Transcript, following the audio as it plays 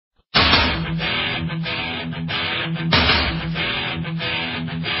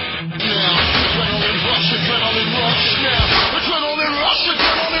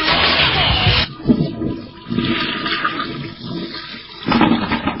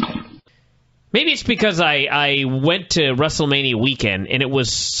Maybe it's because I went to WrestleMania weekend and it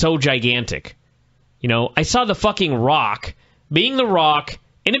was so gigantic. You know, I saw the fucking Rock being the Rock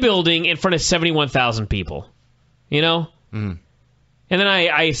in a building in front of 71,000 people. You know? Mm. And then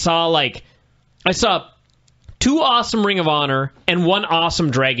I saw two awesome Ring of Honor and one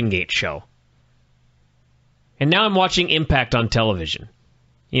awesome Dragon Gate show. And now I'm watching Impact on television.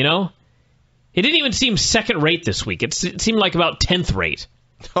 You know? It didn't even seem second rate this week. It seemed like about 10th rate.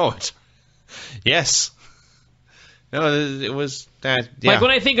 Oh, yes. No, it was that. Yeah. Like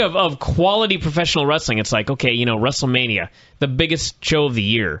when I think of quality professional wrestling, it's like, okay, you know, WrestleMania, the biggest show of the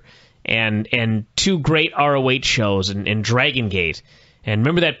year, and two great ROH shows, and Dragon Gate. And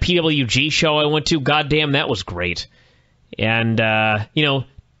remember that PWG show I went to? Goddamn, that was great. And, you know,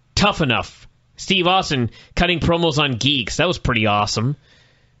 Tough Enough. Steve Austin cutting promos on Geeks. That was pretty awesome.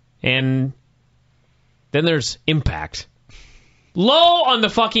 And then there's Impact. Low on the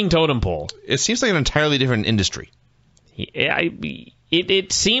fucking totem pole. It seems like an entirely different industry.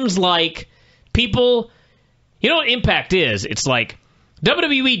 It seems like people... You know what Impact is? It's like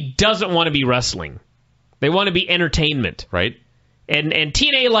WWE doesn't want to be wrestling. They want to be entertainment. Right. And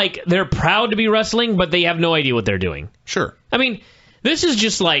TNA, like, they're proud to be wrestling, but they have no idea what they're doing. Sure. I mean, this is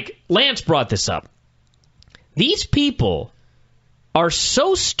just like... Lance brought this up. These people are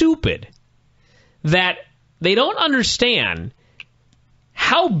so stupid that they don't understand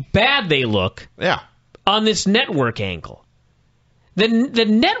how bad they look on this network angle. The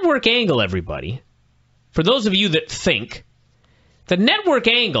network angle, everybody, for those of you that think, the network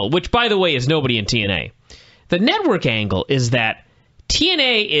angle, which, by the way, is nobody in TNA, the network angle is that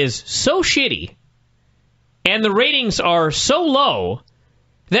TNA is so shitty and the ratings are so low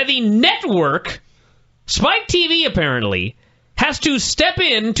that the network, Spike TV apparently, has to step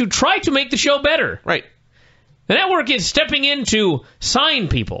in to try to make the show better. Right. The network is stepping in to sign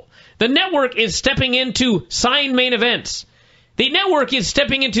people. The network is stepping in to sign main events. The network is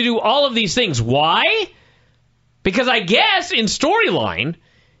stepping in to do all of these things. Why? Because I guess in storyline,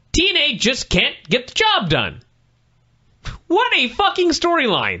 TNA just can't get the job done. What a fucking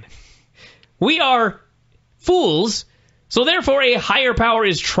storyline. We are fools, so therefore a higher power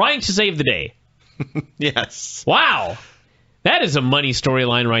is trying to save the day. Yes. Wow. That is a money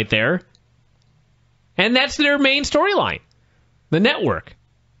storyline right there. And that's their main storyline. The network.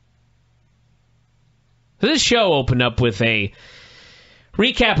 So this show opened up with a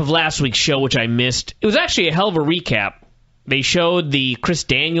recap of last week's show, which I missed. It was actually a hell of a recap. They showed the Chris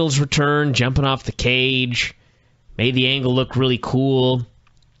Daniels return, jumping off the cage. Made the angle look really cool.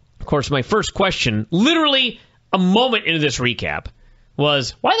 Of course, my first question, literally a moment into this recap,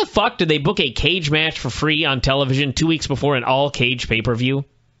 was, why the fuck did they book a cage match for free on television 2 weeks before an all-cage pay-per-view?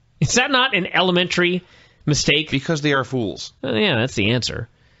 Is that not an elementary mistake? Because they are fools. Yeah, that's the answer.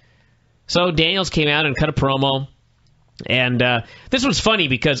 So Daniels came out and cut a promo. And this was funny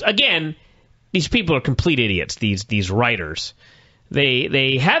because, again, these people are complete idiots, these writers.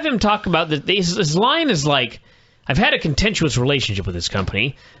 They have him talk about... His line is like, I've had a contentious relationship with this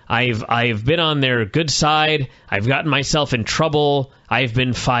company. I've been on their good side. I've gotten myself in trouble. I've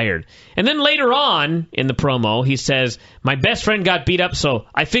been fired. And then later on in the promo, he says, my best friend got beat up, so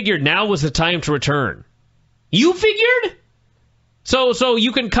I figured now was the time to return. You figured? So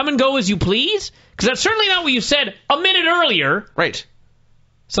you can come and go as you please? Because that's certainly not what you said a minute earlier. Right.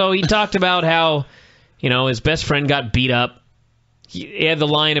 So he talked about how, you know, his best friend got beat up. He had the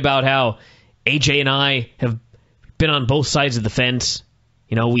line about how AJ and I have been on both sides of the fence.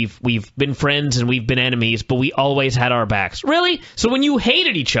 You know, we've been friends and we've been enemies, but we always had our backs. Really? So when you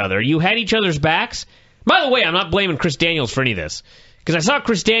hated each other, you had each other's backs? By the way, I'm not blaming Chris Daniels for any of this. Because I saw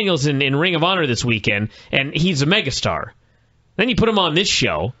Chris Daniels in Ring of Honor this weekend, and he's a megastar. Then you put him on this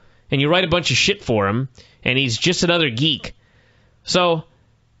show, and you write a bunch of shit for him, and he's just another geek. So,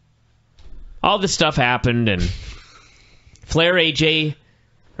 all this stuff happened, and Flair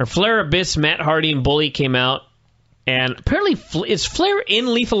Abyss, Matt Hardy, and Bully came out. And apparently, is Flair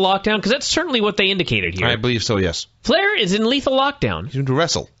in Lethal Lockdown? Because that's certainly what they indicated here. I believe so, yes. Flair is in Lethal Lockdown. He's going to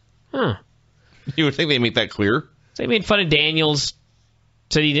wrestle. Huh. You would think they'd make that clear. So they made fun of Daniels,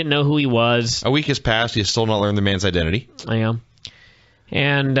 said he didn't know who he was. A week has passed, he has still not learned the man's identity. I am.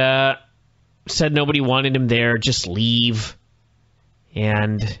 And said nobody wanted him there, just leave.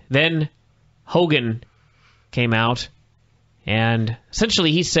 And then Hogan came out, and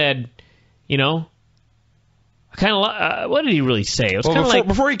essentially he said, you know, kind of, what did he really say? It was kind of like...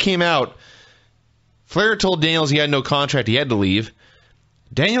 Before he came out, Flair told Daniels he had no contract, he had to leave.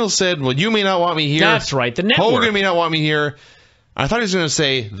 Daniels said, well, you may not want me here. That's right, the network. Hogan may not want me here. I thought he was going to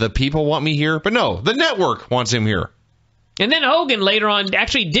say, the people want me here. But no, the network wants him here. And then Hogan later on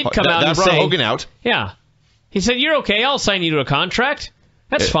actually did come out and brought say... Hogan out. Yeah. He said, you're okay, I'll sign you to a contract.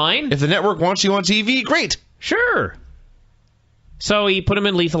 That's fine. If the network wants you on TV, great. Sure. So he put him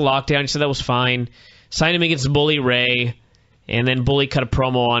in lethal lockdown. He said that was fine. Signed him against Bully Ray. And then Bully cut a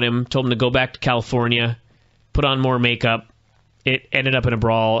promo on him, told him to go back to California, put on more makeup. It ended up in a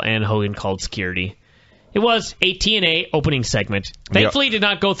brawl, and Hogan called security. It was a TNA opening segment. Thankfully, did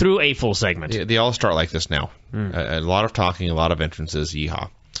not go through a full segment. They all start like this now. A lot of talking, a lot of entrances. Yeehaw.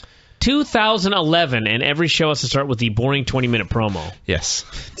 2011, and every show has to start with the boring 20-minute promo. Yes.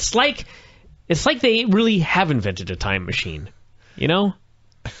 It's like they really have invented a time machine. You know?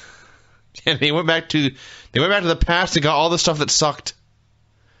 Yeah, they went back to the past and got all the stuff that sucked.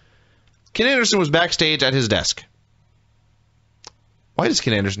 Ken Anderson was backstage at his desk. Why does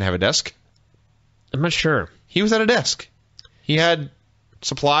Ken Anderson have a desk? I'm not sure. He was at a desk. He had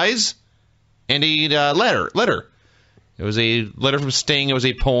supplies and a letter. It was a letter from Sting. It was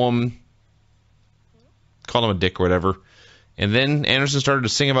a poem. Call him a dick or whatever. And then Anderson started to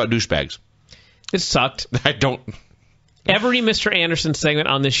sing about douchebags. It sucked. Every Mr. Anderson segment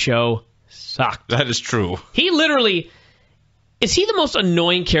on this show sucked. That is true. He literally... Is he the most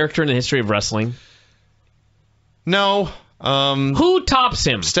annoying character in the history of wrestling? No. Who tops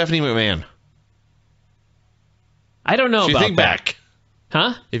him? Stephanie McMahon. I don't know about that. If you think back.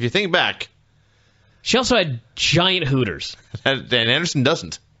 Huh? If you think back. She also had giant hooters. And Anderson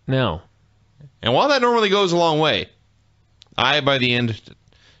doesn't. No. And while that normally goes a long way, I, by the end,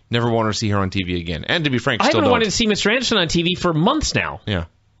 never want to see her on TV again. And to be frank, still I haven't don't. wanted to see Mr. Anderson on TV for months now. Yeah.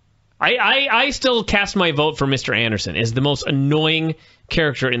 I still cast my vote for Mr. Anderson as the most annoying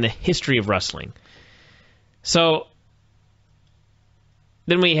character in the history of wrestling. So,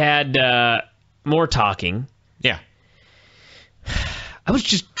 then we had more talking. Yeah. I was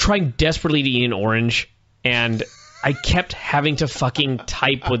just trying desperately to eat an orange, and I kept having to fucking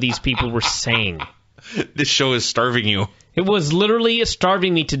type what these people were saying. This show is starving you. It was literally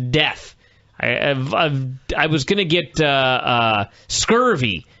starving me to death. I was going to get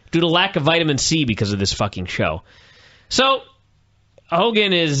scurvy due to lack of vitamin C because of this fucking show. So,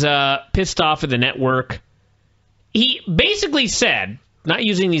 Hogan is pissed off at the network. He basically said, not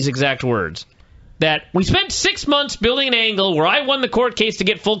using these exact words, that we spent 6 months building an angle where I won the court case to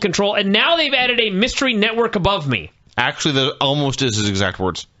get full control, and now they've added a mystery network above me. Actually, that almost is his exact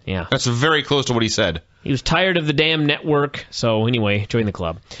words. Yeah. That's very close to what he said. He was tired of the damn network, so anyway, join the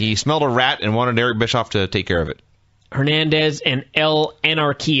club. He smelled a rat and wanted Eric Bischoff to take care of it. Hernandez and El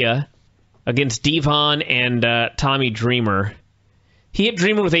Anarquia against Devon and Tommy Dreamer. He hit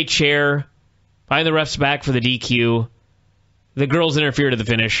Dreamer with a chair, behind the ref's back for the DQ. The girls interfered at the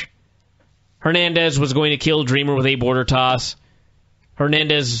finish. Hernandez was going to kill Dreamer with a border toss.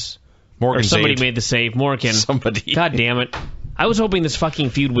 Morgan or somebody saved. made the save. Morgan. Somebody. God damn it. I was hoping this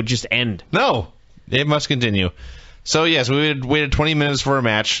fucking feud would just end. No. It must continue. So, yes, we waited 20 minutes for a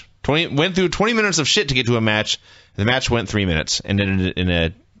match. Went through 20 minutes of shit to get to a match. The match went 3 minutes. And ended in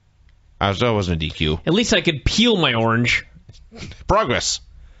a... I wasn't a DQ. At least I could peel my orange. Progress.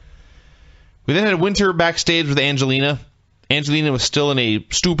 We then had Winter backstage with Angelina. Angelina was still in a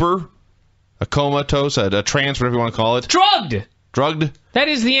stupor, a comatose, a trance, whatever you want to call it. Drugged! Drugged? That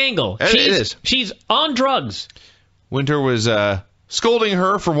is the angle. It is. She's on drugs. Winter was scolding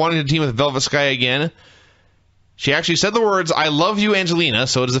her for wanting to team with Velvet Sky again. She actually said the words, "I love you, Angelina,"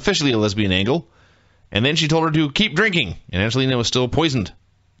 so it is officially a lesbian angle. And then she told her to keep drinking, and Angelina was still poisoned.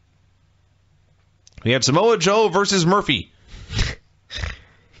 We had Samoa Joe versus Murphy.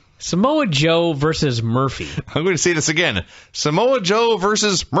 Samoa Joe versus Murphy. I'm going to say this again. Samoa Joe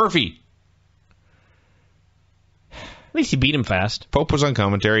versus Murphy. At least he beat him fast. Pope was on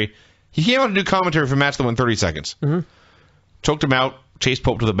commentary. He came out to do commentary for a match that went 30 seconds. Mm-hmm. Choked him out, chased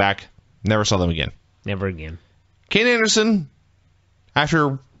Pope to the back. Never saw them again. Never again. Kane Anderson,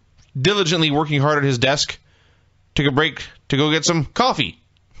 after diligently working hard at his desk, took a break to go get some coffee.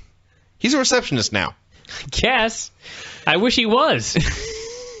 He's a receptionist now. I guess. I wish he was.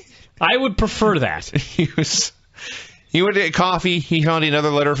 I would prefer that. He went to get coffee. He found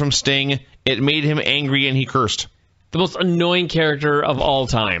another letter from Sting. It made him angry and he cursed. The most annoying character of all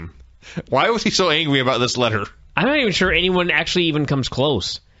time. Why was he so angry about this letter? I'm not even sure anyone actually even comes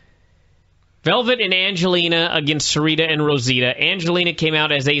close. Velvet and Angelina against Sarita and Rosita. Angelina came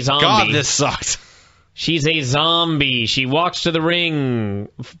out as a zombie. God, this sucked. She's a zombie. She walks to the ring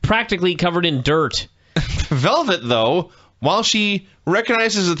practically covered in dirt. Velvet, though, while she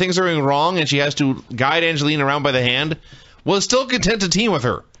recognizes that things are going wrong and she has to guide Angelina around by the hand, was still content to team with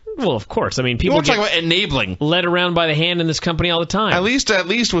her. Well, of course. I mean, people we're talking about enabling. Led around by the hand in this company all the time. At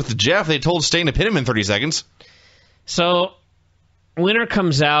least with Jeff, they told Sting to pin him in 30 seconds. So Winter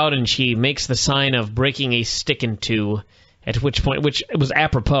comes out and she makes the sign of breaking a stick in two, at which point, which was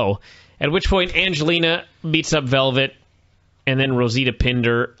apropos, at which point Angelina beats up Velvet, and then Rosita pinned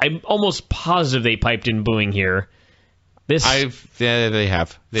her. I'm almost positive they piped in booing here. They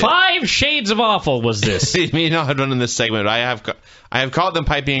have. 5 shades of awful was this. They may not have done in this segment, but I have caught them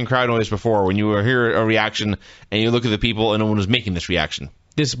piping in crowd noise before when you hear a reaction and you look at the people and no one was making this reaction.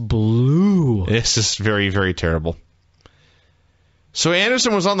 This blew. This is very, very terrible. So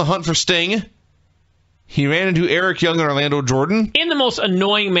Anderson was on the hunt for Sting. He ran into Eric Young and Orlando Jordan. In the most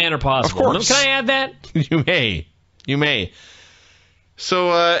annoying manner possible. Of course. Can I add that? You may.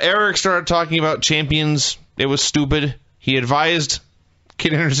 So Eric started talking about champions. It was stupid. He advised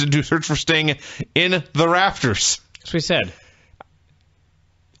Kid Anderson to search for Sting in the rafters. That's what he said.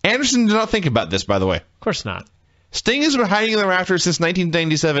 Anderson did not think about this, by the way. Of course not. Sting has been hiding in the rafters since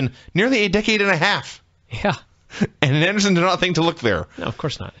 1997, nearly a decade and a half. Yeah. And Anderson did not think to look there. No, of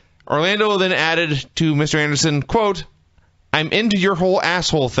course not. Orlando then added to Mr. Anderson, quote, "I'm into your whole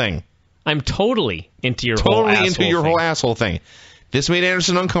asshole thing." I'm totally into your whole asshole thing. This made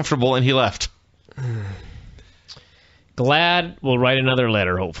Anderson uncomfortable, and he left. Glad we'll write another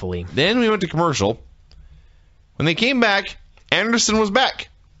letter, hopefully. Then we went to commercial. When they came back, Anderson was back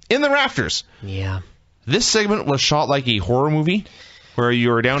in the rafters. Yeah. This segment was shot like a horror movie, where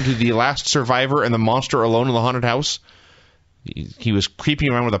you are down to the last survivor and the monster alone in the haunted house. He was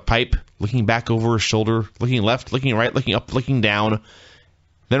creeping around with a pipe, looking back over his shoulder, looking left, looking right, looking up, looking down.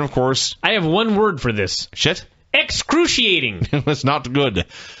 Then, of course... I have one word for this. Shit? Excruciating. It was not good.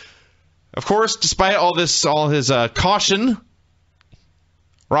 Of course, despite all his caution,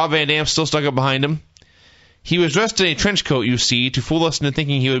 Rob Van Dam still stuck up behind him. He was dressed in a trench coat, you see, to fool us into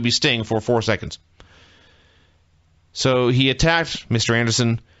thinking he would be Sting for 4 seconds. So he attacked Mr.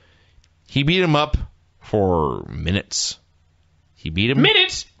 Anderson. He beat him up for minutes. He beat him.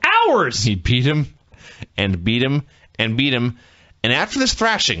 Minutes? Hours! He beat him and beat him and beat him. And after this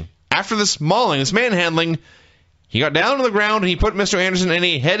thrashing, after this mauling, this manhandling, he got down on the ground and he put Mr. Anderson in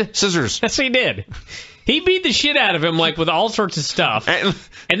a head scissors. Yes, he did. He beat the shit out of him, like, with all sorts of stuff.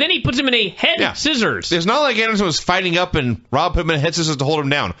 And then he puts him in a head scissors. It's not like Anderson was fighting up and Rob put him in head scissors to hold him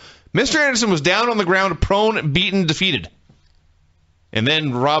down. Mr. Anderson was down on the ground, prone, beaten, defeated. And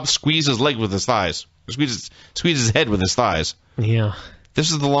then Rob squeezed his leg with his thighs. Squeezed his head with his thighs. Yeah.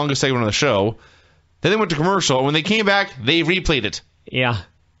 This is the longest segment of the show. Then they went to commercial. When they came back, they replayed it. Yeah.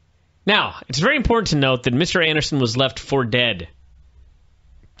 Now, it's very important to note that Mr. Anderson was left for dead.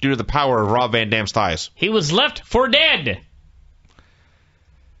 Due to the power of Rob Van Dam's thighs. He was left for dead.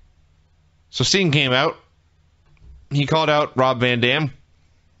 So Sting came out. He called out Rob Van Dam.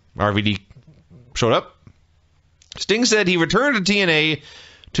 RVD showed up. Sting said he returned to TNA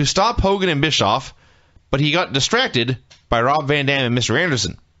to stop Hogan and Bischoff, but he got distracted by Rob Van Dam and Mr.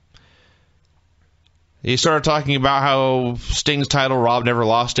 Anderson. He started talking about how Sting's title, Rob never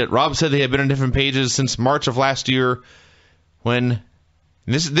lost it. Rob said they had been on different pages since March of last year when...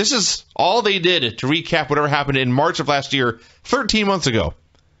 This is all they did to recap whatever happened in March of last year, 13 months ago.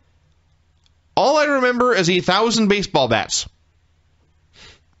 All I remember is 1,000 baseball bats.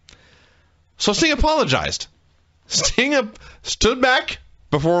 So Sting apologized. Sting stood back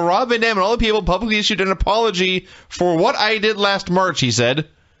before Rob Van Dam and all the people, publicly issued an apology for what I did last March, he said.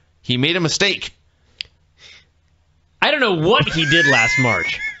 He made a mistake. I don't know what he did last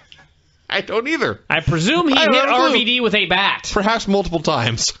March. I don't either. I presume he hit RVD with a bat. Perhaps multiple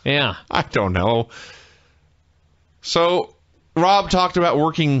times. Yeah. I don't know. So, Rob talked about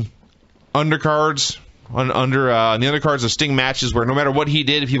working undercards, on the undercards of Sting matches where no matter what he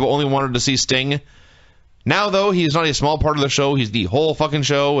did, people only wanted to see Sting. Now, though, he's not a small part of the show. He's the whole fucking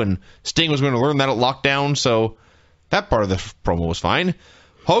show, and Sting was going to learn that at lockdown, so that part of the promo was fine.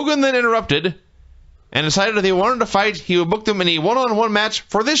 Hogan then interrupted and decided if they wanted to fight, he would book them in a one-on-one match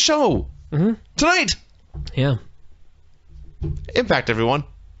for this show. Mm-hmm. Tonight. Yeah. Impact, everyone.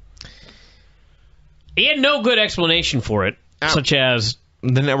 He had no good explanation for it, such as...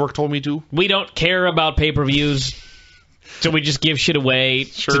 The network told me to. We don't care about pay-per-views, so we just give shit away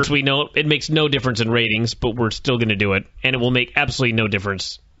since we know it makes no difference in ratings, but we're still going to do it, and it will make absolutely no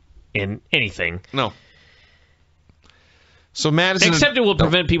difference in anything. No. So Madison... Except it will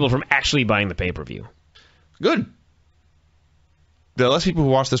prevent people from actually buying the pay-per-view. Good. The less people who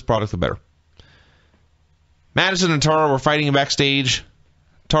watch this product, the better. Madison and Tara were fighting backstage.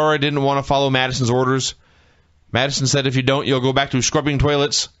 Tara didn't want to follow Madison's orders. Madison said, if you don't, you'll go back to scrubbing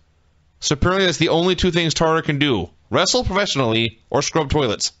toilets. So apparently that's the only two things Tara can do. Wrestle professionally or scrub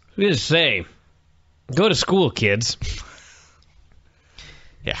toilets. We just say, go to school, kids.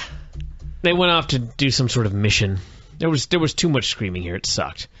 Yeah. they went off to do some sort of mission. There was too much screaming here. It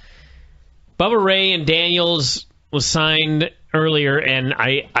sucked. Bubba Ray and Daniels was signed earlier, and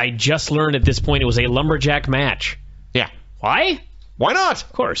I just learned at this point it was a lumberjack match. Yeah. Why? Why not?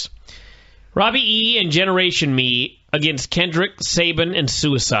 Of course. Robbie E. and Generation Me against Kendrick, Sabin, and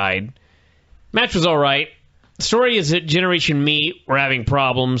Suicide. Match was all right. The story is that Generation Me were having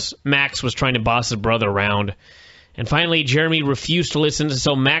problems. Max was trying to boss his brother around. And finally, Jeremy refused to listen,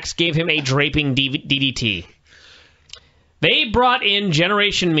 so Max gave him a draping DDT. They brought in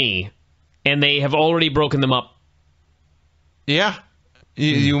Generation Me, and they have already broken them up. Yeah.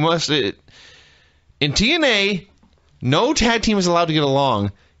 You must... in TNA, no tag team is allowed to get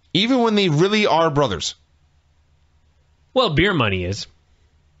along, even when they really are brothers. Well, Beer Money is.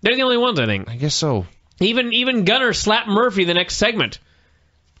 They're the only ones, I think. I guess so. Even Gunner slapped Murphy the next segment.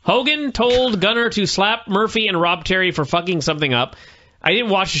 Hogan told Gunner to slap Murphy and Rob Terry for fucking something up. I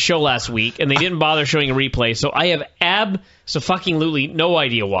didn't watch the show last week, and they didn't bother showing a replay, so I have abso-fucking-lutely no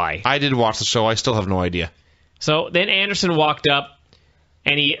idea why. I did watch the show. I still have no idea. So then Anderson walked up,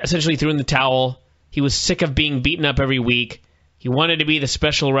 and he essentially threw in the towel. He was sick of being beaten up every week. He wanted to be the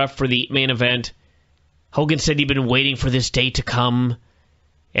special ref for the main event. Hogan said he'd been waiting for this day to come.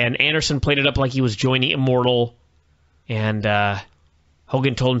 And Anderson played it up like he was joining Immortal. And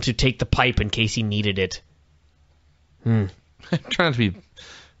Hogan told him to take the pipe in case he needed it. I'm trying not to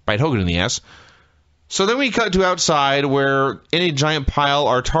bite Hogan in the ass. So then we cut to outside, where in a giant pile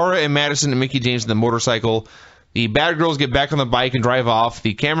are Tara and Madison and Mickie James in the motorcycle. The bad girls get back on the bike and drive off.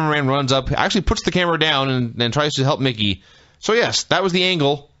 The cameraman runs up, actually puts the camera down, and then tries to help Mickie. So yes, that was the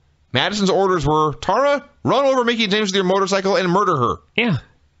angle. Madison's orders were, Tara, run over Mickie James with your motorcycle and murder her. Yeah.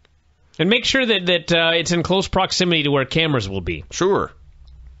 And make sure that it's in close proximity to where cameras will be. Sure.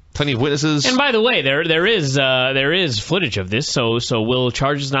 Plenty of witnesses. And by the way, there is footage of this, so will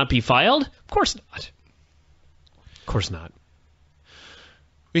charges not be filed? Of course not. Of course not.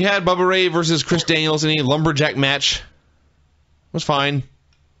 We had Bubba Ray versus Chris Daniels in a lumberjack match. It was fine.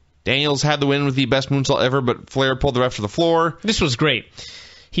 Daniels had the win with the best moonsault ever, but Flair pulled the ref to the floor. This was great.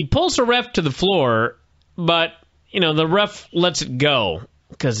 He pulls the ref to the floor, but, the ref lets it go,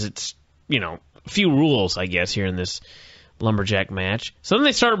 because it's, a few rules, I guess, here in this lumberjack match. So then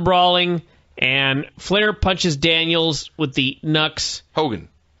they start brawling, and Flair punches Daniels with the knucks. Hogan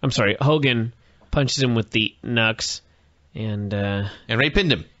punches him with the knucks, and Ray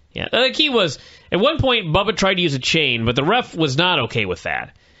pinned him. Yeah, the key was, at one point, Bubba tried to use a chain, but the ref was not okay with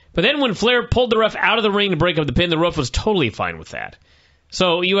that. But then when Flair pulled the ref out of the ring to break up the pin, the ref was totally fine with that.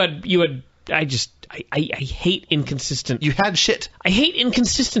 So you had I hate inconsistent. You had shit. I hate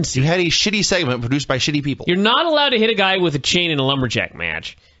inconsistency. You had a shitty segment produced by shitty people. You're not allowed to hit a guy with a chain in a lumberjack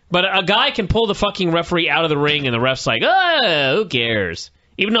match. But a guy can pull the fucking referee out of the ring and the ref's like, who cares?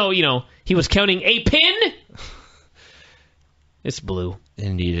 Even though, he was counting a pin. It's blue.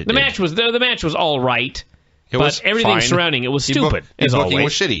 Indeed. The match was all right. But everything fine. Surrounding it was stupid, as always. Booking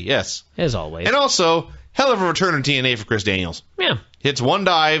was shitty, yes. As always. And also, hell of a return in TNA for Chris Daniels. Yeah. Hits one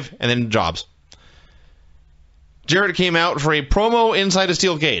dive, and then jobs. Jarrett came out for a promo inside a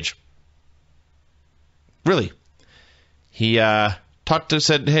steel cage. Really. He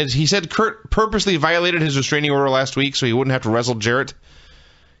said Kurt purposely violated his restraining order last week so he wouldn't have to wrestle Jarrett.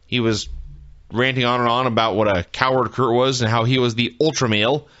 He was ranting on and on about what a coward Kurt was and how he was the ultra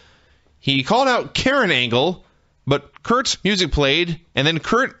male. He called out Karen Angle, but Kurt's music played, and then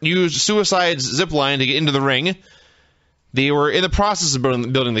Kurt used Suicide's zip line to get into the ring. They were in the process of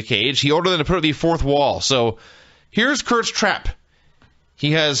building the cage. He ordered them to put up the fourth wall. So here's Kurt's trap.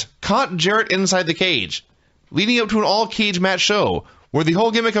 He has caught Jarrett inside the cage, leading up to an all-cage match show, where the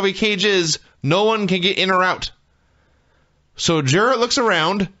whole gimmick of a cage is no one can get in or out. So Jarrett looks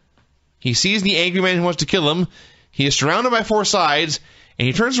around. He sees the angry man who wants to kill him. He is surrounded by four sides, and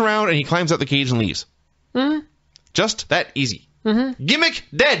he turns around and he climbs out the cage and leaves. Mm-hmm. Just that easy. Mm-hmm. Gimmick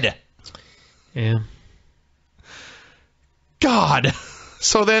dead. Yeah. God.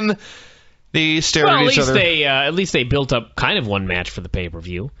 So then they stare at each other. At least they built up kind of one match for the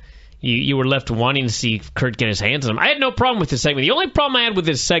pay-per-view. You were left wanting to see Kurt get his hands on him. I had no problem with this segment. The only problem I had with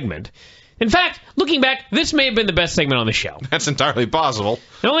this segment, in fact, looking back, this may have been the best segment on the show. That's entirely possible.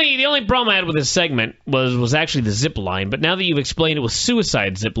 The only problem I had with this segment was actually the zip line, but now that you've explained it was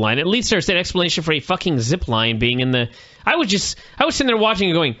Suicide zip line, at least there's an explanation for a fucking zip line being in the... I was sitting there watching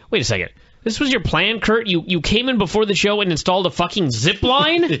and going, wait a second, this was your plan, Kurt? You came in before the show and installed a fucking zip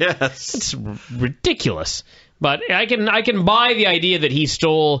line? Yes. It's ridiculous. But I can buy the idea that he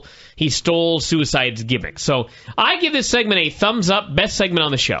stole Suicide's gimmick. So I give this segment a thumbs up, best segment on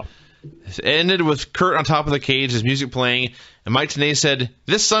the show. It ended with Kurt on top of the cage, his music playing, And Mike Tenay said,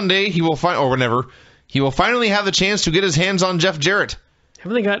 this Sunday he will finally have the chance to get his hands on Jeff Jarrett.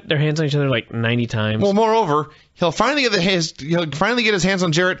 Haven't they got their hands on each other like 90 times? Well, moreover, he'll finally get his hands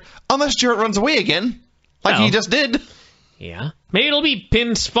on Jarrett unless Jarrett runs away again, like he just did. Yeah. Maybe it'll be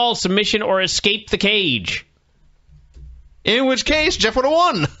pinfall submission or escape the cage. In which case, Jeff would have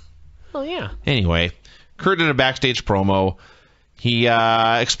won. Well, yeah. Anyway, Kurt did a backstage promo. He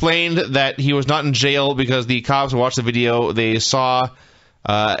explained that he was not in jail because the cops watched the video. They saw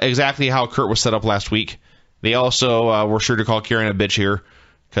exactly how Kurt was set up last week. They also were sure to call Karen a bitch here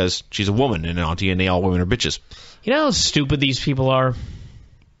because she's a woman, and on TNA all women are bitches. You know how stupid these people are?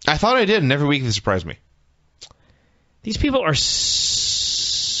 I thought I did, and every week they surprised me. These people are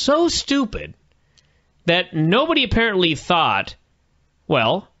so stupid that nobody apparently thought,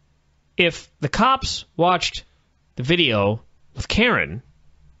 well, if the cops watched the video with Karen,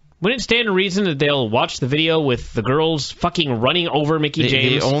 wouldn't it stand to reason that they'll watch the video with the girls fucking running over Mickie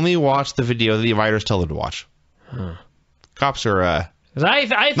James? They only watch the video that the writers tell them to watch. Huh. Cops are I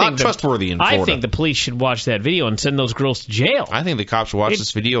think not trustworthy in Florida. I think the police should watch that video and send those girls to jail. I think the cops should watch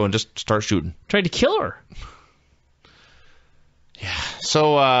this video and just start shooting. Tried to kill her. Yeah.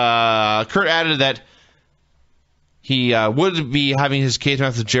 So Kurt added that he would be having his case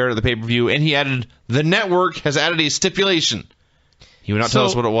match with Jarrett at the pay-per-view, and he added, the network has added a stipulation. He would not tell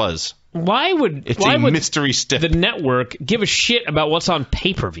us what it was. Why would mystery stip. The network give a shit about what's on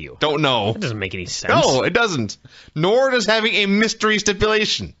pay-per-view? Don't know. That doesn't make any sense. No, it doesn't. Nor does having a mystery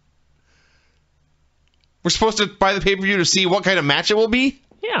stipulation. We're supposed to buy the pay-per-view to see what kind of match it will be?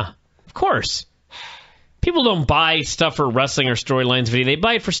 Yeah, of course. People don't buy stuff for wrestling or storylines video. They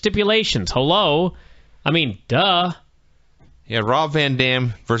buy it for stipulations. Hello? I mean, duh. Yeah, Rob Van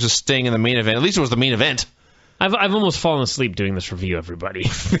Dam versus Sting in the main event. At least it was the main event. I've almost fallen asleep doing this review, everybody.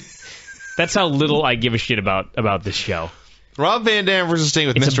 That's how little I give a shit about this show. Rob Van Dam versus Sting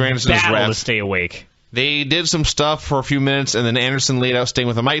with Mr. Anderson as ref. It's a battle to stay awake. They did some stuff for a few minutes, and then Anderson laid out Sting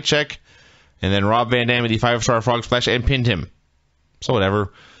with a mic check, and then Rob Van Dam with the 5-star frog splash and pinned him. So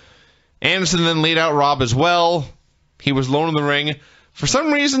whatever. Anderson then laid out Rob as well. He was alone in the ring. For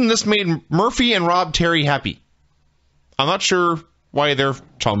some reason, this made Murphy and Rob Terry happy. I'm not sure why they're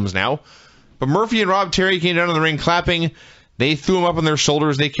chums now. But Murphy and Rob Terry came down to the ring clapping. They threw him up on their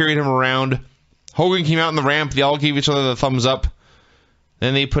shoulders. They carried him around. Hogan came out on the ramp. They all gave each other the thumbs up.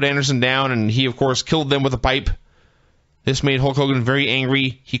 Then they put Anderson down, and he, of course, killed them with a pipe. This made Hulk Hogan very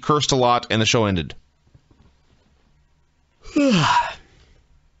angry. He cursed a lot, and the show ended. I'm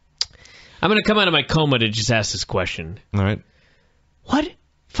going to come out of my coma to just ask this question. All right. What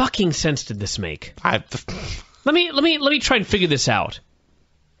fucking sense did this make? Let me try and figure this out.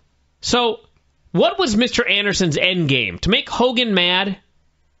 So, what was Mr. Anderson's end game? To make Hogan mad?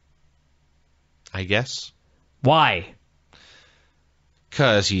 I guess. Why?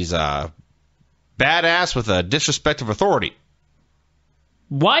 Because he's a badass with a disrespect of authority.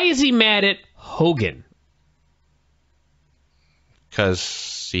 Why is he mad at Hogan?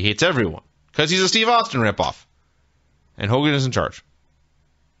 Because he hates everyone. Because he's a Steve Austin ripoff. And Hogan is in charge.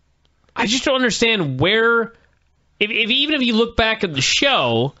 I just don't understand where... Even if you look back at the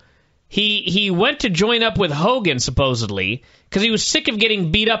show, he went to join up with Hogan, supposedly, because he was sick of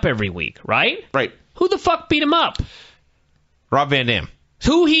getting beat up every week, right? Right. Who the fuck beat him up? Rob Van Dam.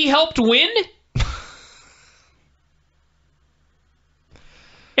 Who he helped win?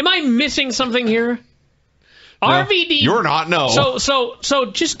 Am I missing something here? No, RVD. You're not, no.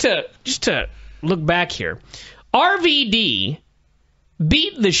 So just to look back here, RVD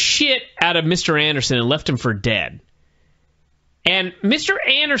beat the shit out of Mr. Anderson and left him for dead. And Mr.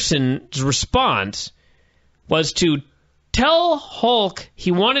 Anderson's response was to tell Hulk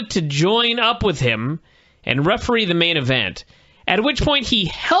he wanted to join up with him and referee the main event, at which point he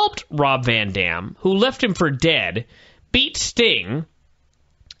helped Rob Van Dam, who left him for dead, beat Sting,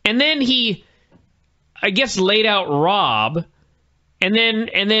 and then he, I guess, laid out Rob, and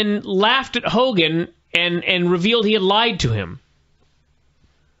then laughed at Hogan and revealed he had lied to him.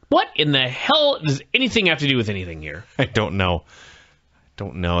 What in the hell does anything have to do with anything here? I don't know.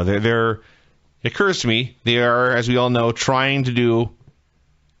 It occurs to me, they are, as we all know, trying to do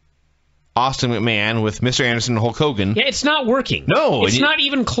Austin McMahon with Mr. Anderson and Hulk Hogan. Yeah, it's not working. No. It's not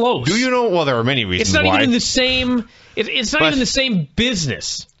even close. Do you know? Well, there are many reasons why. It's not why. even the same... It's not even the same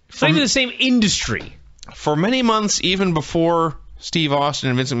business. It's not even the same industry. For many months, even before Steve Austin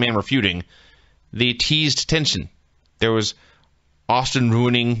and Vince McMahon were feuding, they teased tension. There was Austin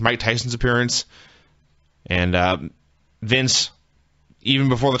ruining Mike Tyson's appearance, and Vince, even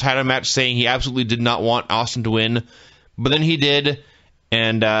before the title match, saying he absolutely did not want Austin to win, but then he did,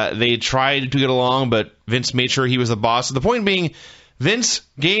 And they tried to get along, but Vince made sure he was the boss. The point being, Vince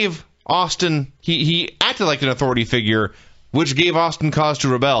gave Austin, he acted like an authority figure, which gave Austin cause to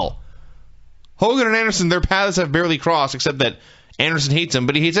rebel. Hogan and Anderson, their paths have barely crossed, except that Anderson hates him,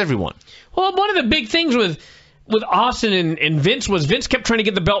 but he hates everyone. Well, one of the big things with Austin and Vince was Vince kept trying to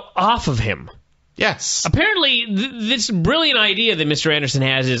get the belt off of him. Yes. Apparently, this brilliant idea that Mr. Anderson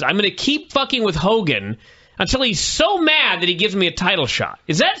has is, I'm going to keep fucking with Hogan until he's so mad that he gives me a title shot.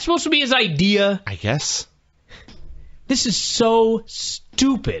 Is that supposed to be his idea? I guess. This is so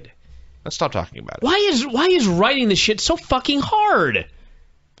stupid. Let's stop talking about it. Why is writing this shit so fucking hard?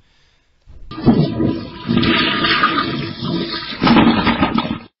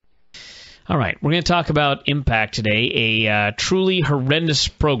 All right, we're going to talk about Impact today, a truly horrendous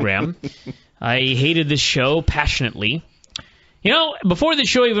program. I hated this show passionately. You know, before the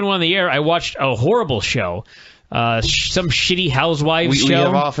show even went on the air, I watched a horrible show, some shitty Housewives show. We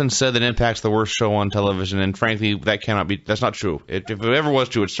have often said that Impact's the worst show on television, and frankly, that's not true. If it ever was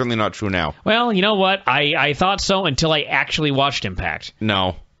true, it's certainly not true now. Well, you know what? I thought so until I actually watched Impact.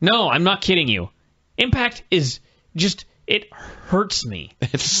 No, I'm not kidding you. Impact is just, it hurts me.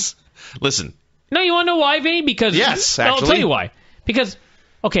 Listen. No, you want to know why, Vinny? Because yes, actually. I'll tell you why. Because,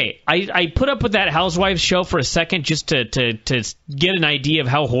 okay, I put up with that Housewives show for a second just to get an idea of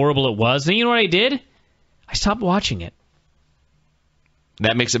how horrible it was. And you know what I did? I stopped watching it.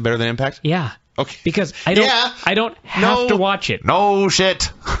 That makes it better than Impact? Yeah. Okay. Because I don't have to watch it. No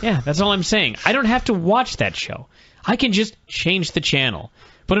shit. Yeah, that's all I'm saying. I don't have to watch that show. I can just change the channel.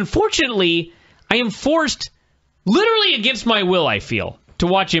 But unfortunately, I am forced, literally against my will, I feel, to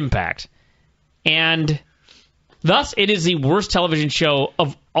watch Impact. And thus, it is the worst television show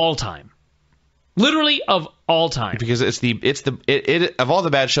of all time. Literally of all time. Because of all the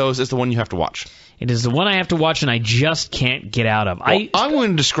bad shows, it's the one you have to watch. It is the one I have to watch, and I just can't get out of. Well, I'm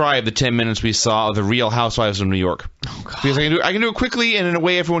going to describe the 10 minutes we saw of the Real Housewives of New York. Oh, God. Because I can do it quickly and in a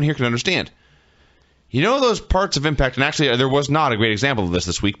way everyone here can understand. You know those parts of Impact, and actually there was not a great example of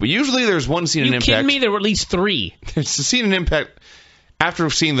this week, but usually there's one scene in Impact. You kidding me? There were at least 3. There's a scene in Impact, after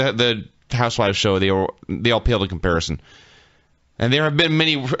seeing the Housewives show, they all paled in comparison. And there have been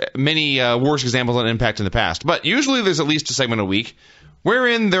many worse examples on Impact in the past. But usually there's at least a segment a week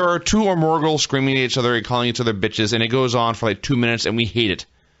wherein there are 2 or more girls screaming at each other and calling each other bitches, and it goes on for like 2 minutes, and we hate it.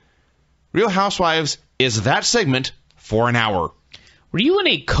 Real Housewives is that segment for an hour. Were you in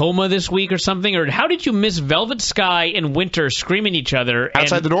a coma this week or something? Or how did you miss Velvet Sky and Winter screaming at each other?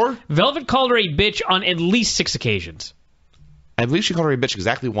 Outside the door? Velvet called her a bitch on at least 6 occasions. I believe she called her a bitch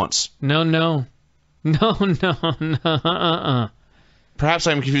exactly once. No. Perhaps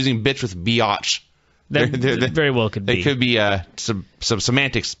I'm confusing bitch with biatch. That very well could be. It could be some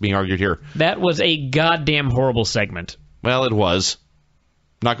semantics being argued here. That was a goddamn horrible segment. Well, it was.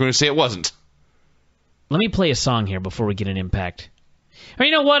 Not going to say it wasn't. Let me play a song here before we get an Impact. Or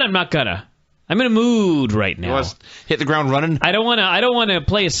you know what? I'm not gonna. I'm in a mood right now. You want to hit the ground running? I don't want to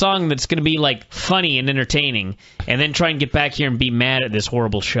play a song that's going to be like funny and entertaining, and then try and get back here and be mad at this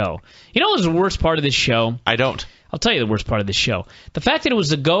horrible show. You know what's the worst part of this show? I don't. I'll tell you the worst part of this show. The fact that it was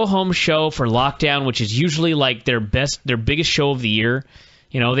the go-home show for Lockdown, which is usually like their biggest show of the year.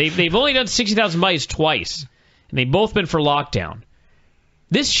 You know, they've only done 60,000 buys twice, and they've both been for Lockdown.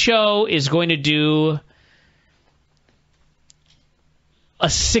 This show is going to do a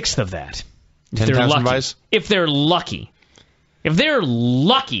sixth of that. 10,000 buys? If they're lucky. If they're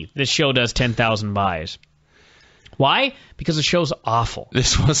lucky, this show does 10,000 buys. Why? Because the show's awful.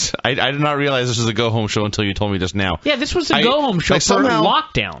 I did not realize this was a go-home show until you told me just now. Yeah, this was the go-home show for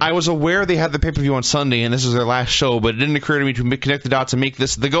Lockdown. I was aware they had the pay-per-view on Sunday, and this was their last show, but it didn't occur to me to connect the dots and make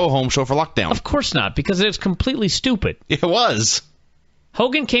this the go-home show for Lockdown. Of course not, because it's completely stupid. It was.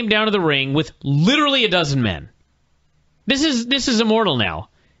 Hogan came down to the ring with literally a dozen men. This is Immortal now.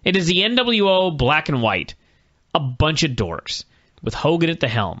 It is the NWO black and white. A bunch of dorks with Hogan at the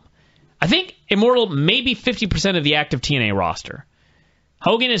helm. I think Immortal may be 50% of the active TNA roster.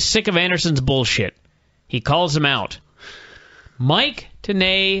 Hogan is sick of Anderson's bullshit. He calls him out. Mike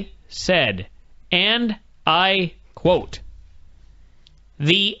Tenay said, and I quote,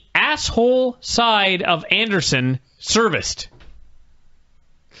 "The asshole side of Anderson serviced."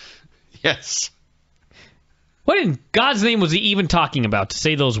 Yes. What in God's name was he even talking about to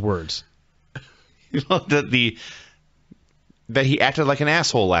say those words? You know, that he acted like an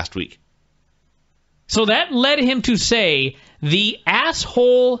asshole last week. So that led him to say, the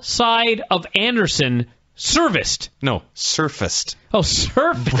asshole side of Anderson serviced. No, surfaced. Oh,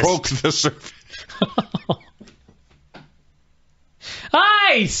 surfaced. Broke the surface.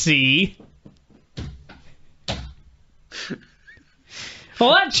 I see.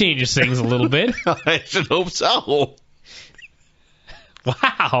 Well, that changes things a little bit. I should hope so.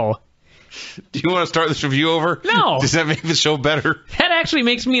 Wow. Do you want to start this review over? No. Does that make the show better? That actually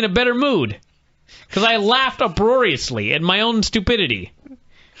makes me in a better mood. Because I laughed uproariously at my own stupidity.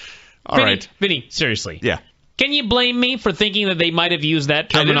 All right. Vinny, seriously. Yeah. Can you blame me for thinking that they might have used that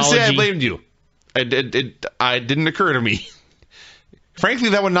terminology? I didn't say I blamed you. It didn't occur to me. Frankly,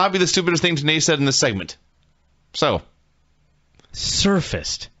 that would not be the stupidest thing TNA said in this segment. So.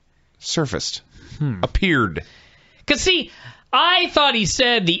 Surfaced. Appeared. Because, see, I thought he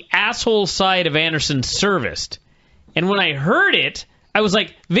said the asshole side of Anderson serviced. And when I heard it, I was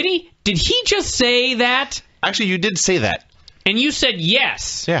like, Vinny, did he just say that? Actually, you did say that. And you said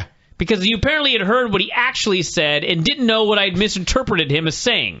yes. Yeah. Because you apparently had heard what he actually said and didn't know what I'd misinterpreted him as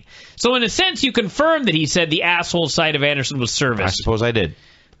saying. So in a sense, you confirmed that he said the asshole side of Anderson was serviced. I suppose I did.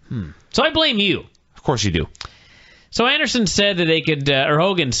 So I blame you. Of course you do. So Anderson said that they could, or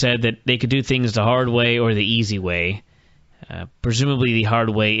Hogan said that they could do things the hard way or the easy way. Presumably the hard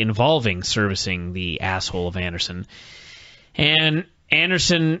way involving servicing the asshole of Anderson. And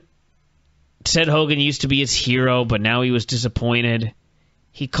Anderson said Hogan used to be his hero, but now he was disappointed.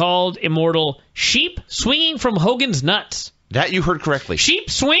 He called Immortal sheep swinging from Hogan's nuts. That you heard correctly. Sheep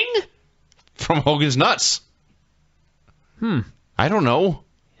swing? From Hogan's nuts. I don't know.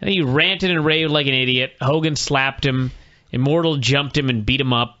 He ranted and raved like an idiot. Hogan slapped him. Immortal jumped him and beat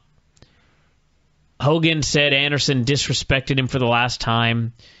him up. Hogan said Anderson disrespected him for the last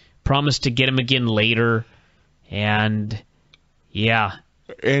time. Promised to get him again later. And, yeah.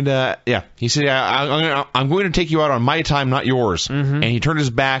 And, he said, I'm going to take you out on my time, not yours. And he turned his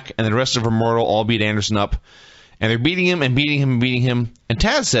back, and the rest of Immortal all beat Anderson up. And they're beating him and beating him and beating him. And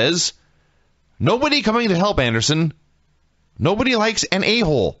Taz says, nobody coming to help Anderson. Nobody likes an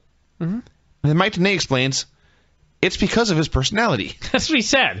a-hole. And then Mike TNA explains, it's because of his personality. That's what he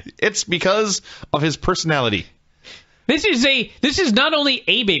said. It's because of his personality. This is not only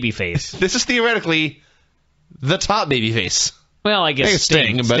a babyface. This is theoretically the top babyface. Well, I guess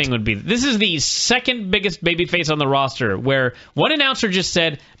Sting but would be. This is the second biggest babyface on the roster, where one announcer just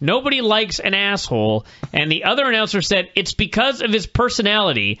said, nobody likes an asshole, and the other announcer said, it's because of his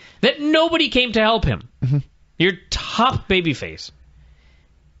personality that nobody came to help him. Your top babyface.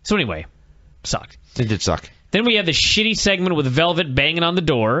 So anyway, sucked. It did suck. Then we had the shitty segment with Velvet banging on the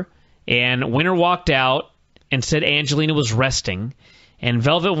door, and Winter walked out and said Angelina was resting. And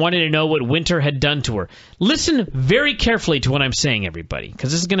Velvet wanted to know what Winter had done to her. Listen very carefully to what I'm saying, everybody,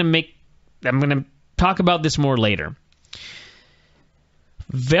 because this is going to I'm going to talk about this more later.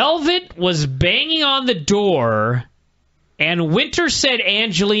 Velvet was banging on the door, and Winter said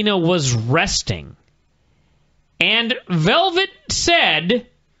Angelina was resting. And Velvet said,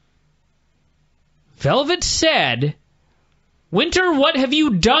 Winter, what have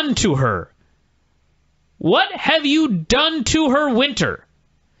you done to her? What have you done to her, Winter?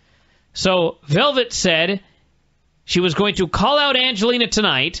 So Velvet said she was going to call out Angelina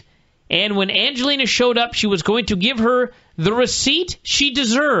tonight, and when Angelina showed up, she was going to give her the receipt she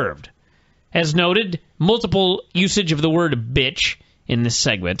deserved. As noted, multiple usage of the word bitch in this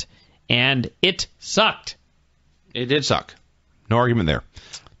segment, and it sucked. It did suck. No argument there.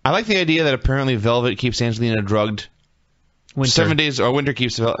 I like the idea that apparently Velvet keeps Angelina drugged. Winter. 7 days, or Winter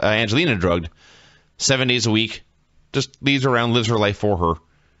keeps Angelina drugged 7 days a week. Just leaves her around, lives her life for her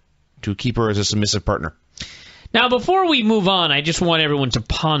to keep her as a submissive partner. Now, before we move on, I just want everyone to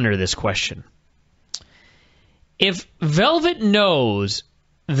ponder this question. If Velvet knows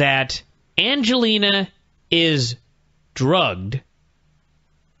that Angelina is drugged,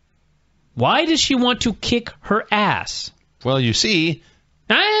 why does she want to kick her ass? Well, you see...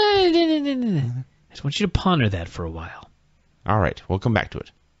 I just want you to ponder that for a while. All right, we'll come back to it.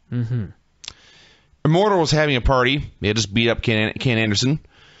 Immortal was having a party. He had just beat up Ken Anderson.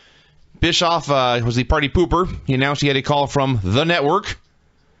 Bischoff was the party pooper. He announced he had a call from the network.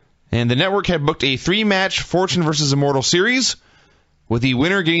 And the network had booked a 3-match Fortune vs. Immortal series, with the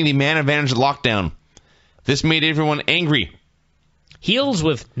winner getting the man advantage at Lockdown. This made everyone angry. Heels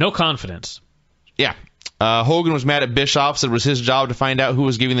with no confidence. Yeah. Hogan was mad at Bischoff, said it was his job to find out who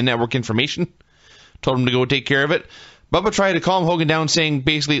was giving the network information. Told him to go take care of it. Bubba tried to calm Hogan down, saying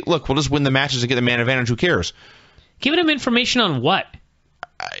basically, look, we'll just win the matches to get the man advantage. Who cares? Giving him information on what?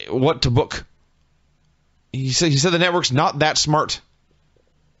 What to book. He said the network's not that smart.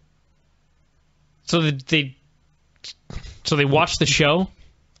 So they watched the show?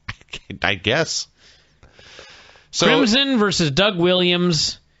 I guess. So, Crimson versus Doug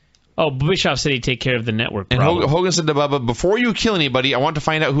Williams. Oh, Bischoff said he'd take care of the network problem. And Hogan said to Bubba, before you kill anybody, I want to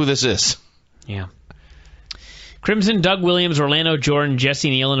find out who this is. Yeah. Crimson, Doug Williams, Orlando Jordan, Jesse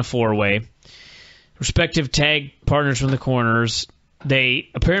Neal in a four-way. Respective tag partners from the corners. They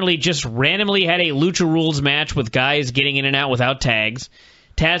apparently just randomly had a Lucha Rules match with guys getting in and out without tags.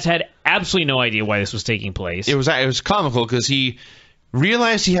 Taz had absolutely no idea why this was taking place. It was comical because he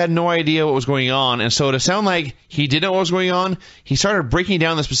realized he had no idea what was going on, and so to sound like he didn't know what was going on, he started breaking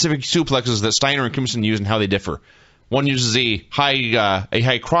down the specific suplexes that Steiner and Crimson use and how they differ. One uses a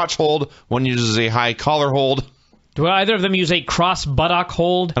high crotch hold, one uses a high collar hold. Do either of them use a cross buttock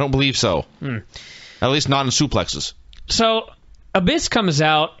hold? I don't believe so. At least not in suplexes. So, Abyss comes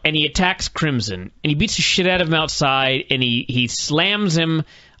out, and he attacks Crimson, and he beats the shit out of him outside, and he slams him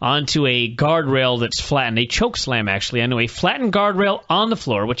onto a guardrail that's flattened. A choke slam, actually. I know, a flattened guardrail on the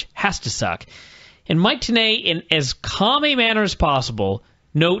floor, which has to suck. And Mike Tenay, in as calm a manner as possible,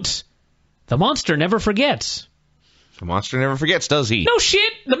 notes, the monster never forgets. The monster never forgets, does he? No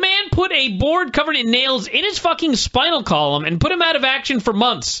shit! The man put a board covered in nails in his fucking spinal column and put him out of action for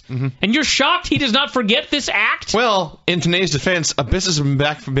months. Mm-hmm. And you're shocked he does not forget this act? Well, in Tenay's defense, Abyss has been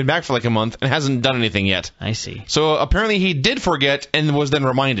back for like a month and hasn't done anything yet. I see. So apparently he did forget and was then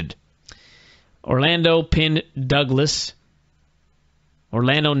reminded. Orlando pinned Douglas.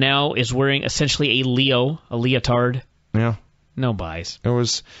 Orlando now is wearing essentially a leotard. Yeah. No buys.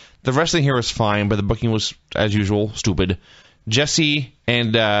 The wrestling here was fine, but the booking was, as usual, stupid. Jesse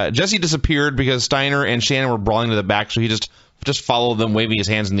disappeared because Steiner and Shannon were brawling to the back, so he just followed them, waving his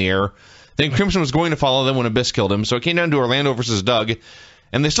hands in the air. Then Crimson was going to follow them when Abyss killed him, so it came down to Orlando versus Doug,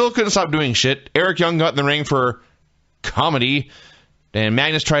 and they still couldn't stop doing shit. Eric Young got in the ring for comedy, and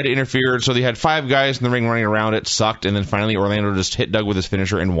Magnus tried to interfere, so they had 5 guys in the ring running around. It sucked, and then finally Orlando just hit Doug with his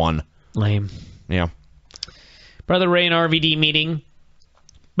finisher and won. Lame. Yeah. Brother Ray and RVD meeting.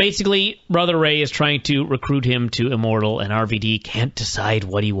 Basically, Brother Ray is trying to recruit him to Immortal, and RVD can't decide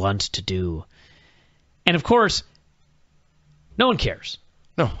what he wants to do. And of course, no one cares.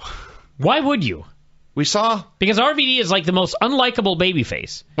 No. Why would you? We saw... Because RVD is like the most unlikable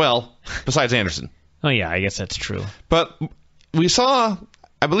babyface. Well, besides Anderson. Oh yeah, I guess that's true. But we saw,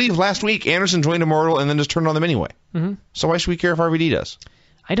 I believe last week, Anderson joined Immortal and then just turned on them anyway. Mm-hmm. So why should we care if RVD does?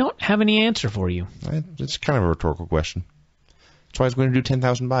 I don't have any answer for you. It's kind of a rhetorical question. That's why I was going to do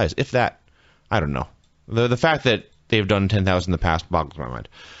 10,000 buys. If that, I don't know. The fact that they've done 10,000 in the past boggles my mind.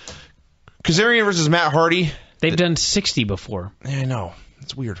 Kazarian versus Matt Hardy. They've done 60 before. Yeah, I know.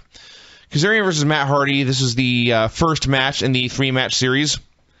 It's weird. Kazarian versus Matt Hardy. This is the first match in the 3-match series.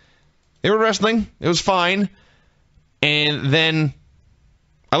 They were wrestling. It was fine. And then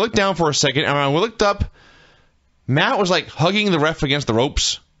I looked down for a second, and when I looked up, Matt was like hugging the ref against the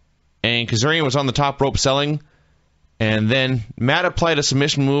ropes, and Kazarian was on the top rope selling. And then Matt applied a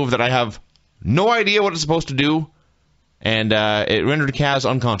submission move that I have no idea what it's supposed to do, and it rendered Kaz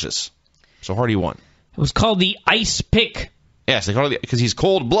unconscious. So Hardy won. It was called the Ice Pick. Yes, they call it because he's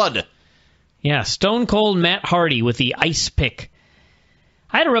cold blood. Yeah, Stone Cold Matt Hardy with the Ice Pick.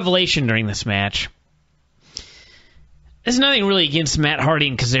 I had a revelation during this match. There's nothing really against Matt Hardy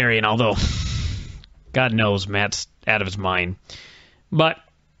and Kazarian, although God knows Matt's out of his mind. But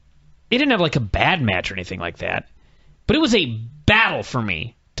it didn't have like a bad match or anything like that. But it was a battle for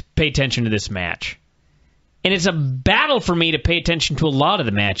me to pay attention to this match. And it's a battle for me to pay attention to a lot of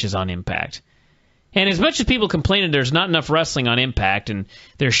the matches on Impact. And as much as people complain that there's not enough wrestling on Impact and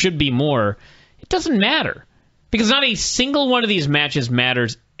there should be more, it doesn't matter. Because not a single one of these matches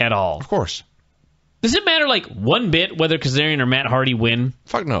matters at all. Of course. Does it matter like one bit whether Kazarian or Matt Hardy win?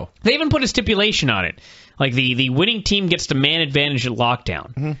 Fuck no. They even put a stipulation on it. Like the winning team gets the man advantage at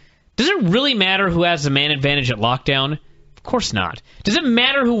Lockdown. Mm-hmm. Does it really matter who has the man advantage at Lockdown? Of course not. Does it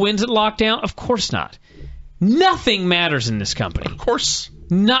matter who wins at Lockdown? Of course not. Nothing matters in this company. Of course.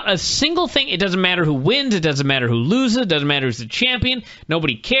 Not a single thing. It doesn't matter who wins. It doesn't matter who loses. It doesn't matter who's the champion.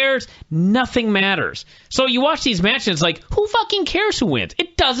 Nobody cares. Nothing matters. So you watch these matches, it's like, who fucking cares who wins?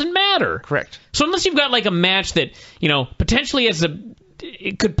 It doesn't matter. Correct. So unless you've got like a match that, you know, potentially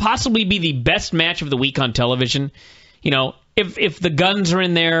it could possibly be the best match of the week on television, you know, if the Guns are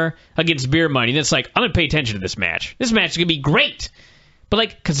in there against Beer Money, then it's like, I'm going to pay attention to this match. This match is going to be great. But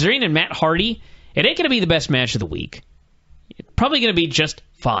like Kazarian and Matt Hardy, it ain't going to be the best match of the week. It's probably going to be just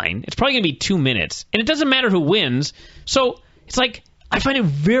fine. It's probably going to be 2 minutes. And it doesn't matter who wins. So it's like, I find it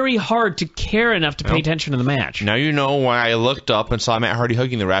very hard to care enough to pay attention to the match. Now you know why I looked up and saw Matt Hardy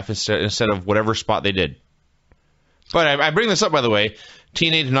hugging the ref instead of whatever spot they did. But I bring this up, by the way.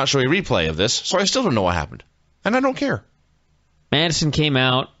 TNA did not show a replay of this, so I still don't know what happened. And I don't care. Madison came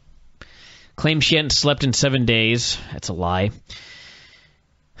out, claimed she hadn't slept in 7 days. That's a lie.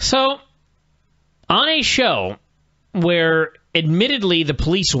 So, on a show where, admittedly, the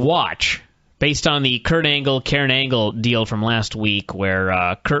police watch, based on the Kurt Angle, Karen Angle deal from last week,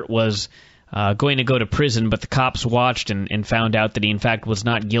 where Kurt was going to go to prison, but the cops watched and found out that he, in fact, was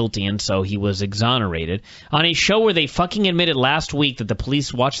not guilty, and so he was exonerated. On a show where they fucking admitted last week that the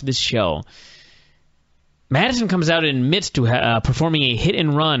police watched this show, Madison comes out and admits to performing a hit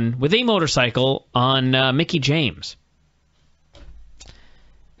and run with a motorcycle on Mickie James.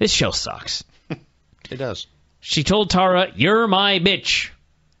 This show sucks. It does. She told Tara, "You're my bitch."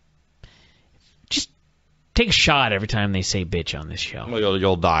 Just take a shot every time they say bitch on this show. Well,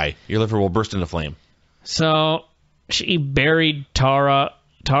 you'll die. Your liver will burst into flame. So she buried Tara.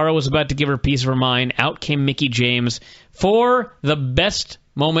 Tara was about to give her piece of her mind. Out came Mickie James for the best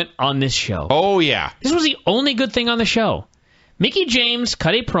moment on this show. Oh, yeah. This was the only good thing on the show. Mickie James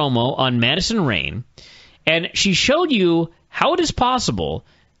cut a promo on Madison Rayne, and she showed you how it is possible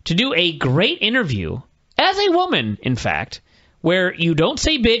to do a great interview, as a woman, in fact, where you don't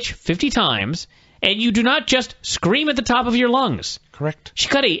say bitch 50 times, and you do not just scream at the top of your lungs. Correct. She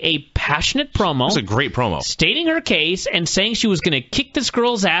cut a passionate promo. It was a great promo. Stating her case and saying she was going to kick this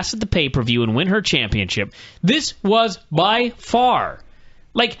girl's ass at the pay-per-view and win her championship. This was by far,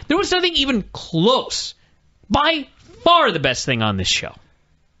 there was nothing even close. By far the best thing on this show.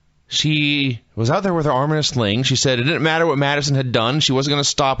 She was out there with her arm in a sling. She said it didn't matter what Madison had done. She wasn't going to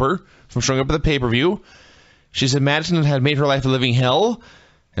stop her from showing up at the pay-per-view. She said Madison had made her life a living hell.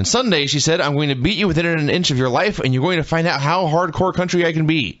 And Sunday, she said, "I'm going to beat you within an inch of your life, and you're going to find out how hardcore country I can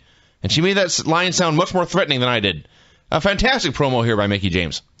be." And she made that line sound much more threatening than I did. A fantastic promo here by Mickie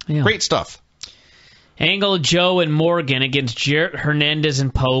James. Yeah. Great stuff. Angle, Joe, and Morgan against Jarrett, Hernandez,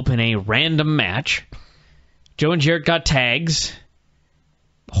 and Pope in a random match. Joe and Jarrett got tags.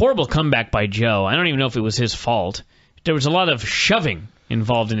 Horrible comeback by Joe. I don't even know if it was his fault. There was a lot of shoving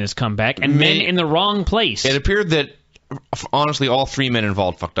involved in his comeback, and men in the wrong place. It appeared that, honestly, all three men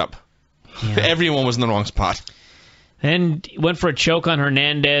involved fucked up. Yeah. Everyone was in the wrong spot. Then went for a choke on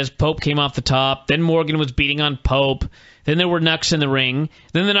Hernandez. Pope came off the top. Then Morgan was beating on Pope. Then there were Knucks in the ring.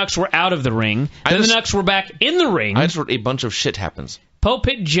 Then the Knucks were out of the ring. Then the Knucks were back in the ring. I just wrote a bunch of shit happens. Pope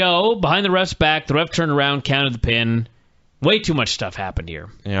hit Joe behind the ref's back. The ref turned around, counted the pin. Way too much stuff happened here.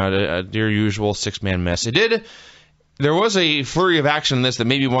 Yeah, your usual six-man mess. There was a flurry of action in this that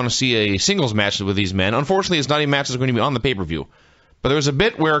made me want to see a singles match with these men. Unfortunately, it's not a match that's going to be on the pay-per-view. But there was a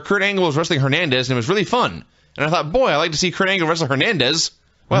bit where Kurt Angle was wrestling Hernandez, and it was really fun. And I thought, boy, I'd like to see Kurt Angle wrestle Hernandez.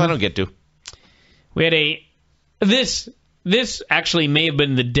 Well, I don't get to. We had This actually may have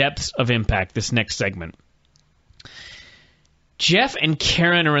been the depths of Impact, this next segment. Jeff and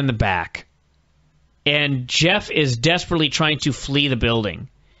Karen are in the back, and Jeff is desperately trying to flee the building.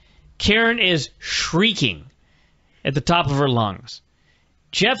 Karen is shrieking at the top of her lungs.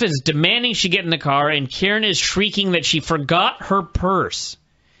 Jeff is demanding she get in the car, and Karen is shrieking that she forgot her purse.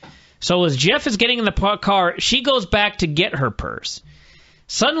 So as Jeff is getting in the car, she goes back to get her purse.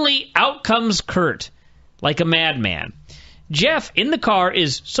 Suddenly, out comes Kurt, like a madman. Jeff, in the car,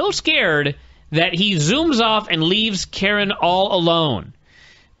 is so scared that he zooms off and leaves Karen all alone.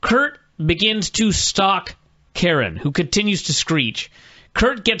 Kurt begins to stalk Karen, who continues to screech.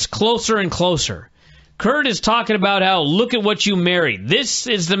 Kurt gets closer and closer. Kurt is talking about how, look at what you married. This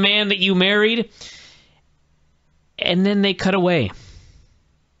is the man that you married. And then they cut away.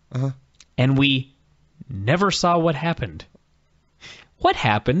 Uh-huh. And we never saw what happened. What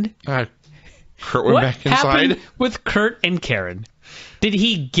happened? Kurt went back inside. What happened with Kurt and Karen? Did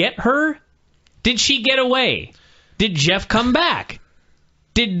he get her? Did she get away? Did Jeff come back?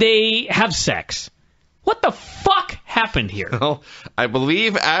 Did they have sex? What the fuck happened here? Well, I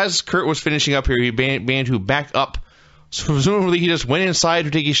believe as Kurt was finishing up here, he began to back up. So presumably he just went inside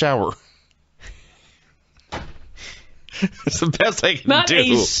to take a shower. It's the best I can do. Not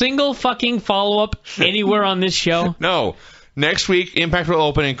a single fucking follow-up anywhere on this show? No. Next week, Impact will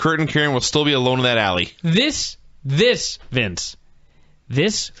open and Kurt and Karen will still be alone in that alley. This, Vince,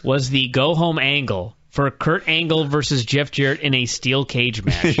 this was the go-home angle for Kurt Angle versus Jeff Jarrett in a steel cage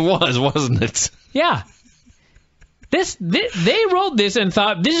match. It was, wasn't it? Yeah. They wrote this and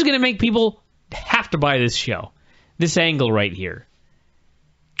thought, this is going to make people have to buy this show. This angle right here.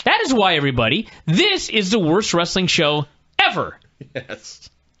 That is why, everybody, this is the worst wrestling show ever. Yes.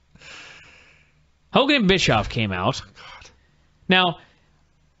 Hogan and Bischoff came out. Now,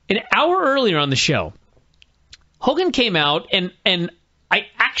 an hour earlier on the show, Hogan came out, and I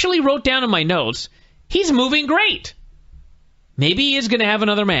actually wrote down in my notes, he's moving great. Maybe he is going to have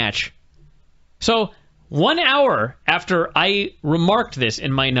another match. So, 1 hour after I remarked this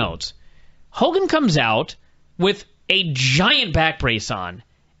in my notes, Hogan comes out with a giant back brace on,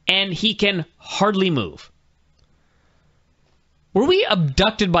 and he can hardly move. Were we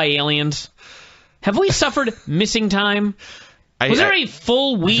abducted by aliens? Have we suffered missing time? Was there a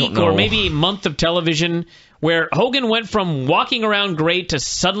full week or maybe a month of television where Hogan went from walking around great to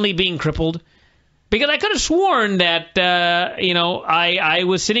suddenly being crippled? Because I could have sworn that, I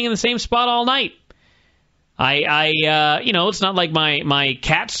was sitting in the same spot all night. It's not like my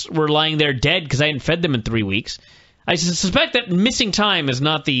cats were lying there dead because I hadn't fed them in 3 weeks. I suspect that missing time is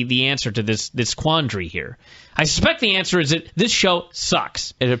not the answer to this quandary here. I suspect the answer is that this show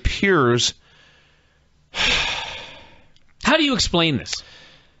sucks. It appears... How do you explain this?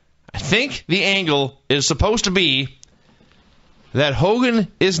 I think the angle is supposed to be that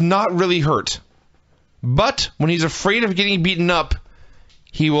Hogan is not really hurt. But when he's afraid of getting beaten up,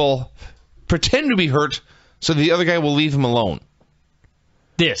 he will pretend to be hurt so the other guy will leave him alone.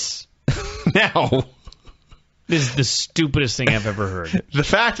 This. Now... This is the stupidest thing I've ever heard. The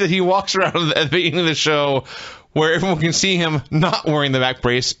fact that he walks around at the beginning of the show where everyone can see him not wearing the back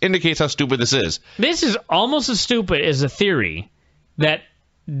brace indicates how stupid this is. This is almost as stupid as a theory that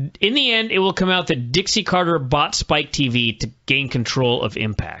in the end it will come out that Dixie Carter bought Spike TV to gain control of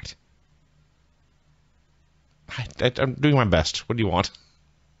Impact. I'm doing my best. What do you want?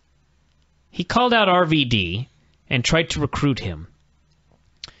 He called out RVD and tried to recruit him.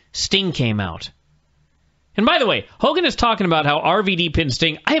 Sting came out. And by the way, Hogan is talking about how RVD pinned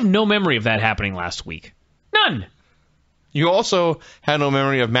Sting. I have no memory of that happening last week. None. You also had no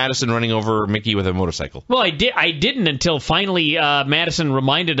memory of Madison running over Mickey with a motorcycle. Well, I didn't until finally Madison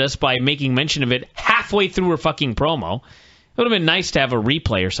reminded us by making mention of it halfway through her fucking promo. It would have been nice to have a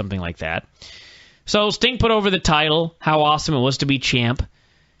replay or something like that. So Sting put over the title, how awesome it was to be champ.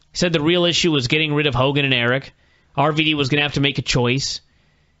 He said the real issue was getting rid of Hogan and Eric. RVD was going to have to make a choice.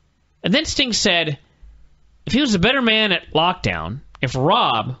 And then Sting said... If he was the better man at Lockdown, if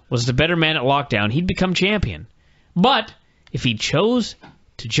Rob was the better man at Lockdown, he'd become champion. But if he chose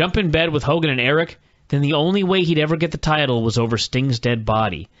to jump in bed with Hogan and Eric, then the only way he'd ever get the title was over Sting's dead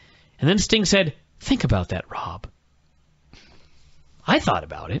body. And then Sting said, think about that, Rob. I thought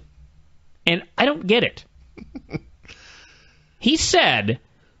about it, and I don't get it. He said,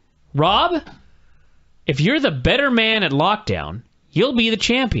 Rob, if you're the better man at Lockdown, you'll be the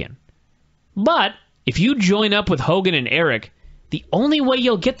champion. But... if you join up with Hogan and Eric, the only way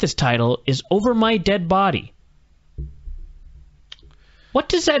you'll get this title is over my dead body. What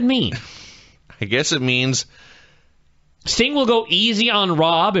does that mean? I guess it means... Sting will go easy on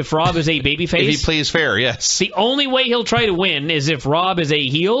Rob if Rob is a babyface? If he plays fair, yes. The only way he'll try to win is if Rob is a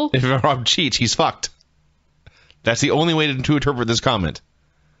heel? If Rob cheats, he's fucked. That's the only way to interpret this comment.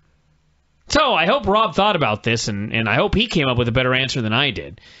 So I hope Rob thought about this, and I hope he came up with a better answer than I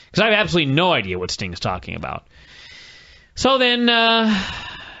did. Because I have absolutely no idea what Sting's talking about. So then,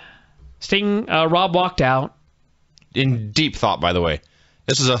 Rob walked out. In deep thought, by the way.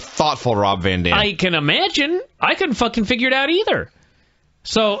 This is a thoughtful Rob Van Dam. I can imagine. I couldn't fucking figure it out either.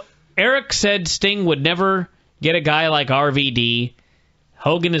 So Eric said Sting would never get a guy like RVD.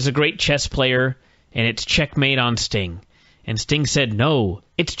 Hogan is a great chess player, and it's checkmate on Sting. And Sting said, no,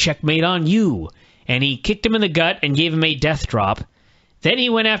 it's checkmate on you. And he kicked him in the gut and gave him a death drop. Then he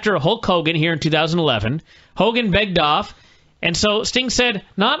went after Hulk Hogan here in 2011. Hogan begged off. And so Sting said,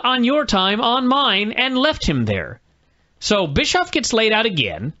 not on your time, on mine, and left him there. So Bischoff gets laid out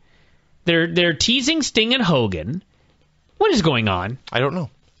again. They're teasing Sting and Hogan. What is going on? I don't know.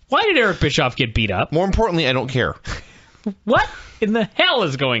 Why did Eric Bischoff get beat up? More importantly, I don't care. What in the hell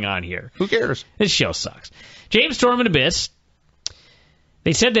is going on here? Who cares? This show sucks. James Storm and Abyss.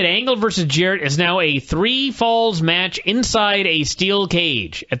 They said that Angle versus Jarrett is now a 3 falls match inside a steel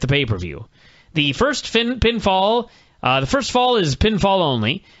cage at the pay-per-view. The first pinfall, the first fall is pinfall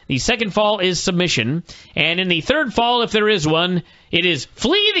only. The second fall is submission. And in the third fall, if there is one, it is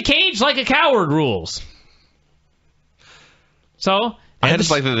flee the cage like a coward rules. So... I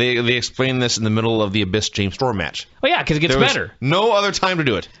just like that they explain this in the middle of the Abyss James Storm match. Oh, yeah, because it gets better. No other time to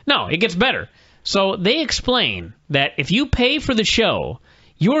do it. No, it gets better. So they explain that if you pay for the show,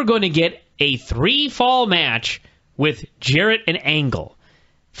 you're going to get a 3-fall match with Jarrett and Angle.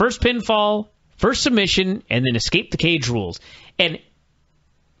 First pinfall, first submission, and then escape the cage rules. And in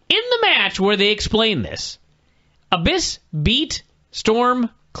the match where they explain this, Abyss beat Storm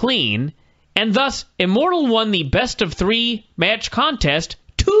clean, and thus Immortal won the best of 3 match contest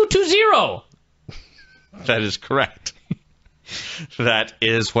 2-0. That is correct. That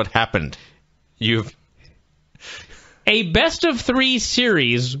is what happened. A best of 3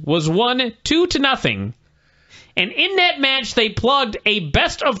 series was won 2-0. And in that match, they plugged a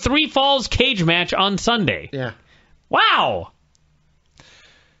best of 3 falls cage match on Sunday. Yeah. Wow.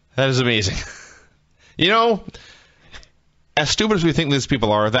 That is amazing. You know, as stupid as we think these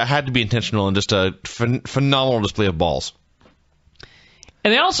people are, that had to be intentional and just a phenomenal display of balls.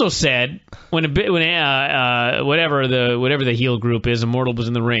 And they also said when whatever the heel group is, Immortal was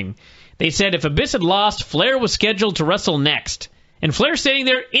in the ring. They said if Abyss had lost, Flair was scheduled to wrestle next, and Flair sitting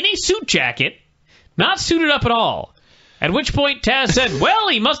there in a suit jacket, not suited up at all. At which point Taz said, "Well,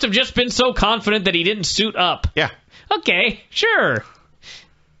 he must have just been so confident that he didn't suit up." Yeah. Okay, sure.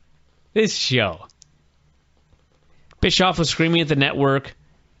 This show. Bischoff was screaming at the network.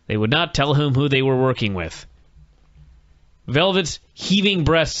 They would not tell him who they were working with. Velvet's heaving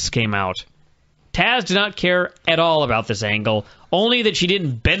breasts came out. Taz did not care at all about this angle, only that she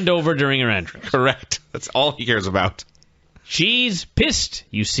didn't bend over during her entrance. Correct. That's all he cares about. She's pissed,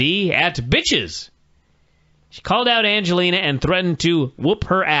 you see, at bitches. She called out Angelina and threatened to whoop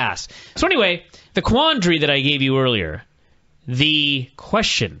her ass. So anyway, the quandary that I gave you earlier, the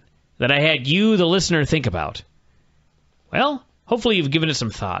question that I had you, the listener, think about. Well, hopefully you've given it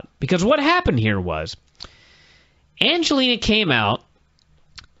some thought. Because what happened here was, Angelina came out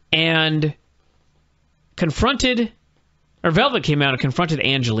and Velvet came out and confronted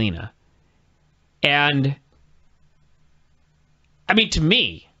Angelina. And, I mean, to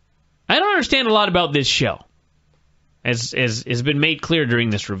me, I don't understand a lot about this show, as has been made clear during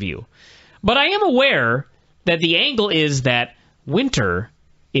this review. But I am aware that the angle is that Winter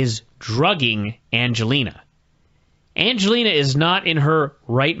is drugging Angelina. Angelina is not in her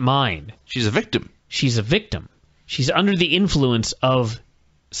right mind. She's a victim. She's a victim. She's under the influence of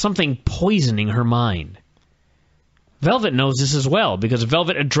something poisoning her mind. Velvet knows this as well, because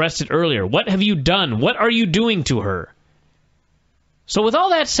Velvet addressed it earlier. What have you done? What are you doing to her? So with all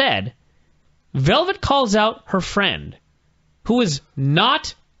that said, Velvet calls out her friend, who is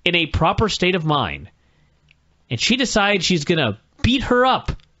not in a proper state of mind, and she decides she's going to beat her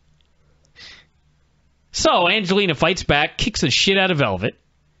up. So Angelina fights back, kicks the shit out of Velvet,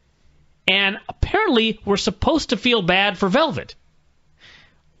 and apparently we're supposed to feel bad for Velvet.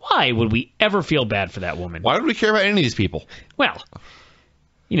 Why would we ever feel bad for that woman? Why would we care about any of these people? Well,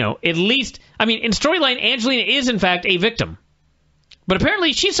 at least, in storyline, Angelina is in fact a victim. But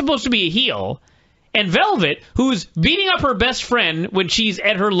apparently she's supposed to be a heel, and Velvet, who's beating up her best friend when she's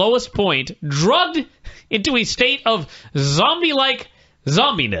at her lowest point, drugged into a state of zombie-like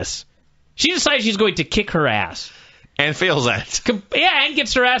zombiness, she decides she's going to kick her ass. And fails at it. And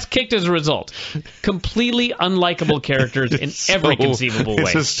gets her ass kicked as a result. Completely unlikable characters in every conceivable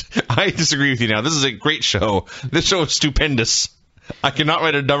way. I disagree with you now. This is a great show. This show is stupendous. I cannot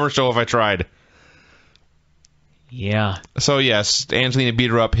write a dumber show if I tried. Yeah. So, yes, Angelina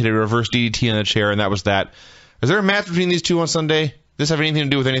beat her up, hit a reverse DDT on the chair, and that was that. Is there a match between these two on Sunday? Does this have anything to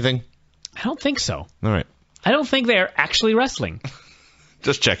do with anything? I don't think so. All right. I don't think they're actually wrestling.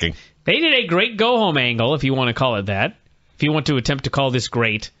 Just checking. They did a great go-home angle, if you want to call it that. If you want to attempt to call this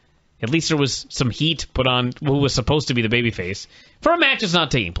great. At least there was some heat put on who was supposed to be the babyface for a match that's not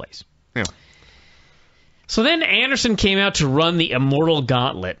taking place. Yeah. So then Anderson came out to run the Immortal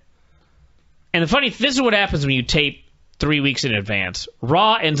Gauntlet. And this is what happens when you tape 3 weeks in advance.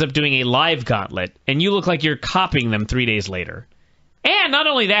 Raw ends up doing a live gauntlet, and you look like you're copying them 3 days later. And not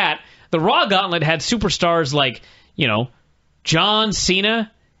only that, the Raw Gauntlet had superstars like, John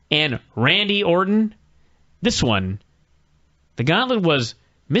Cena and Randy Orton. This one, the gauntlet was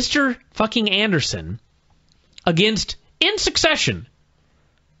Mr. fucking Anderson against, in succession,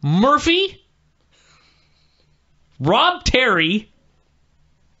 Murphy, Rob Terry,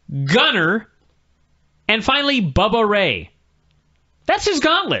 Gunner, and finally Bubba Ray. That's his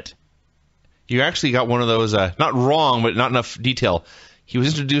gauntlet. You actually got one of those, not wrong, but not enough detail. He was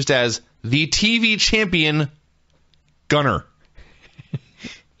introduced as the TV champion, Gunner.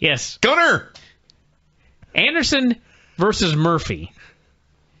 Yes. Gunner! Anderson versus Murphy.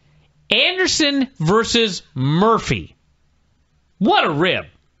 Anderson versus Murphy. What a rib.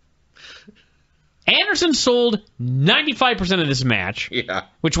 Anderson sold 95% of this match,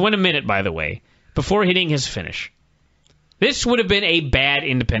 which went a minute, by the way, before hitting his finish. This would have been a bad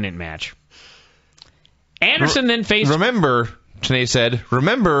independent match. Anderson then faced... Remember, Tanae said,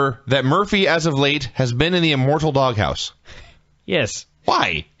 remember that Murphy, as of late, has been in the Immortal doghouse. Yes.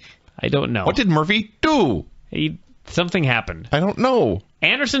 Why? I don't know. What did Murphy do? Something happened. I don't know.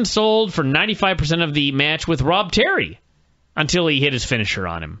 Anderson sold for 95% of the match with Rob Terry until he hit his finisher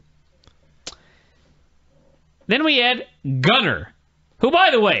on him. Then we had Gunner, who,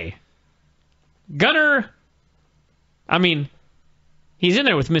 by the way, Gunner, he's in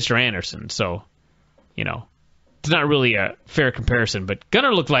there with Mr. Anderson, so, it's not really a fair comparison, but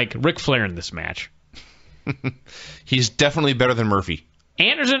Gunner looked like Ric Flair in this match. He's definitely better than Murphy.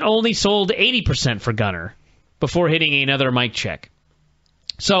 Anderson only sold 80% for Gunner. before hitting another mic check.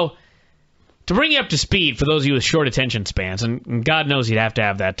 So, to bring you up to speed for those of you with short attention spans, and God knows you'd have to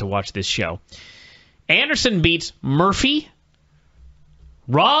have that to watch this show, Anderson beats Murphy,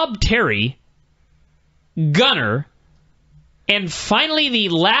 Rob Terry, Gunner, and finally the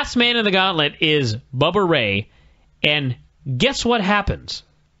last man in the gauntlet is Bubba Ray. And guess what happens?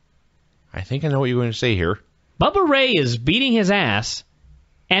 I think I know what you're going to say here. Bubba Ray is beating his ass,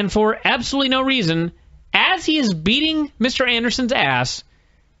 and for absolutely no reason, as he is beating Mr. Anderson's ass,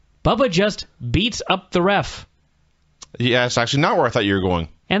 Bubba just beats up the ref. Yeah, it's actually not where I thought you were going.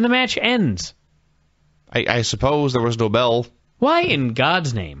 And the match ends. I suppose there was no bell. Why in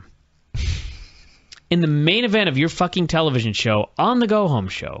God's name? In the main event of your fucking television show, on the Go Home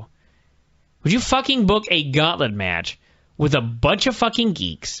Show, would you fucking book a gauntlet match with a bunch of fucking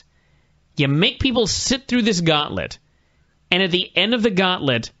geeks? You make people sit through this gauntlet, and at the end of the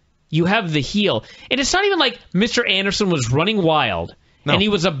gauntlet, you have the heel. And it's not even like Mr. Anderson was running wild, and he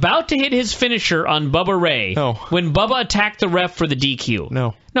was about to hit his finisher on Bubba Ray when Bubba attacked the ref for the DQ.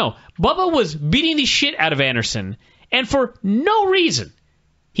 No, Bubba was beating the shit out of Anderson, and for no reason,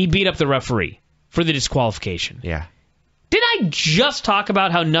 he beat up the referee for the disqualification. Yeah. Did I just talk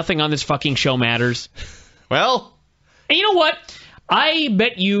about how nothing on this fucking show matters? Well. And you know what? I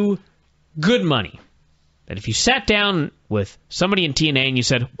bet you good money that if you sat down with somebody in TNA and you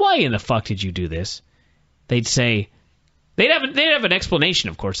said, why in the fuck did you do this? They'd say, they'd have an explanation,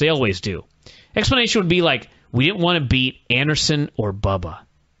 of course. They always do. Explanation would be like, we didn't want to beat Anderson or Bubba.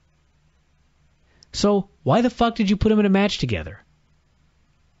 So why the fuck did you put them in a match together?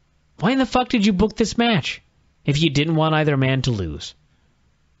 Why in the fuck did you book this match if you didn't want either man to lose?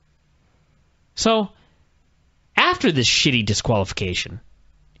 So, after this shitty disqualification,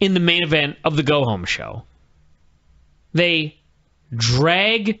 in the main event of the Go Home Show, they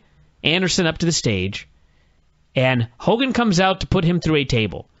drag Anderson up to the stage, and Hogan comes out to put him through a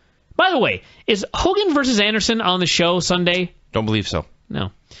table. By the way, is Hogan versus Anderson on the show Sunday? Don't believe so.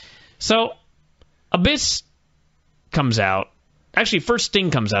 No. So, Abyss comes out. Actually, first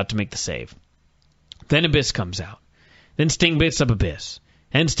Sting comes out to make the save. Then Abyss comes out. Then Sting beats up Abyss.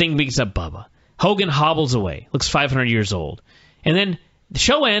 And Sting beats up Bubba. Hogan hobbles away. Looks 500 years old. And then the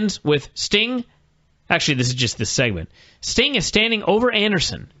show ends with Sting. Actually, this is just this segment. Sting is standing over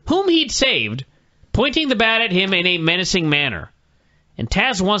Anderson, whom he'd saved, pointing the bat at him in a menacing manner. And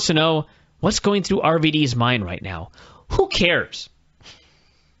Taz wants to know what's going through RVD's mind right now. Who cares?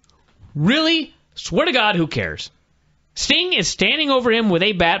 Really? Swear to God, who cares? Sting is standing over him with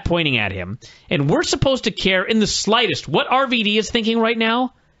a bat pointing at him, and we're supposed to care in the slightest what RVD is thinking right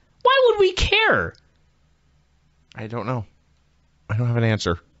now? Why would we care? I don't know. I don't have an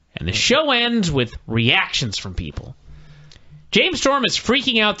answer. And the show ends with reactions from people. James Storm is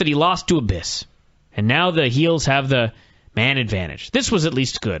freaking out that he lost to Abyss, and now the heels have the man advantage. This was at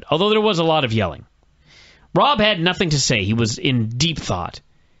least good, although there was a lot of yelling. Rob had nothing to say. He was in deep thought.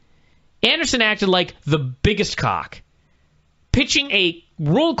 Anderson acted like the biggest cock, pitching a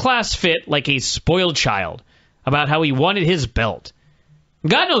world-class fit like a spoiled child about how he wanted his belt.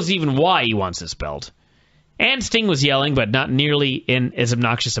 God knows even why he wants this belt. And Sting was yelling, but not nearly in as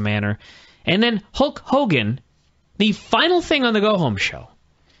obnoxious a manner. And then Hulk Hogan, the final thing on the Go Home Show,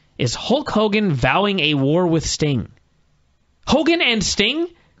 is Hulk Hogan vowing a war with Sting. Hogan and Sting?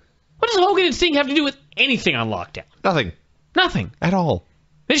 What does Hogan and Sting have to do with anything on Lockdown? Nothing. Nothing. At all.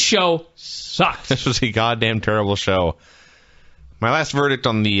 This show sucks. This was a goddamn terrible show. My last verdict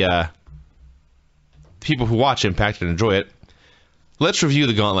on the people who watch Impact and enjoy it. Let's review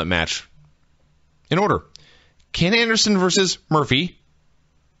the gauntlet match. In order. Ken Anderson versus Murphy.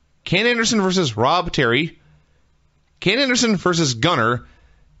 Ken Anderson versus Rob Terry. Ken Anderson versus Gunner.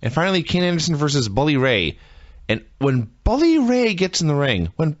 And finally, Ken Anderson versus Bully Ray. And when Bully Ray gets in the ring,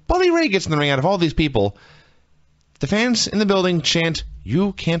 out of all these people, the fans in the building chant,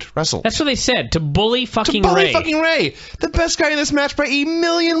 "You can't wrestle." That's what they said, to Bully fucking Bully Ray. Fucking Ray. The best guy in this match by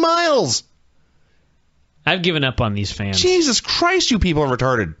 1,000,000 miles. I've given up on these fans. Jesus Christ, you people are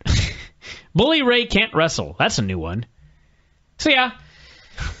retarded. Bully Ray can't wrestle. That's a new one. So yeah,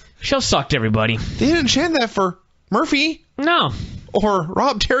 show sucked, everybody. They didn't chant that for Murphy. No. Or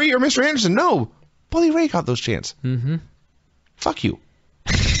Rob Terry or Mr. Anderson. No. Bully Ray got those chants. Mm-hmm. Fuck you.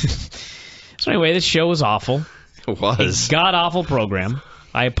 So anyway, this show was awful. It was. A god-awful program.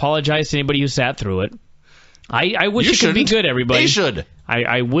 I apologize to anybody who sat through it. I wish it could be good, everybody. They should.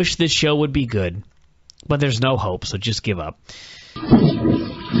 I wish this show would be good. But there's no hope, so just give up.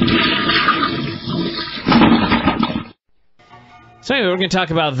 So anyway, we're going to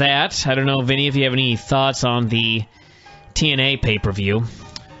talk about that. I don't know, Vinny, if you have any thoughts on the TNA pay-per-view.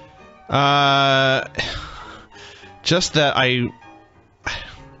 just that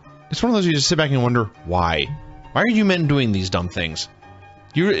it's one of those you just sit back and wonder, why? Why are you men doing these dumb things?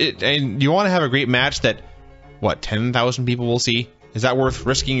 And you want to have a great match that, 10,000 people will see? Is that worth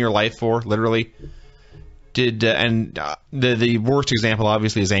risking your life for, literally? The worst example,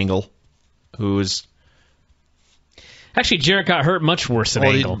 obviously, is Angle, who's... Actually, Jarrett got hurt much worse than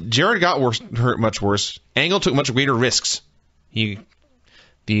Angle. Jarrett got hurt much worse. Angle took much greater risks. The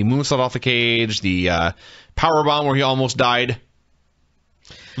moonsault off the cage, the power bomb where he almost died.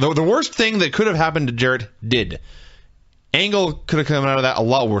 The worst thing that could have happened to Jarrett did. Angle could have come out of that a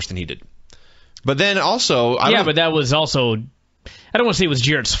lot worse than he did. But then also... but that was also... I don't want to say it was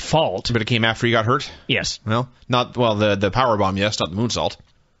Jarrett's fault. But it came after he got hurt? Yes. Well, the power bomb, yes, not the moonsault.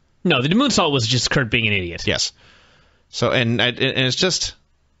 No, the moonsault was just Kurt being an idiot. Yes. So, and it's just...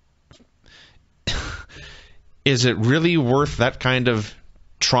 Is it really worth that kind of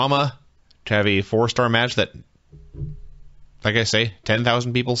trauma to have a 4-star match that, like I say,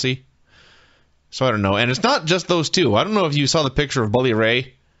 10,000 people see? So I don't know. And it's not just those two. I don't know if you saw the picture of Bully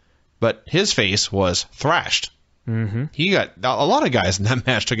Ray, but his face was thrashed. Mm-hmm. He got... A lot of guys in that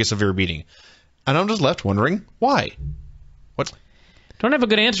match took a severe beating. And I'm just left wondering, why? What? Don't have a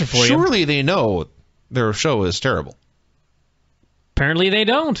good answer for you. Surely they know their show is terrible. Apparently they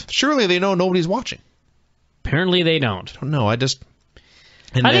don't. Surely they know nobody's watching. Apparently they don't. I don't know. I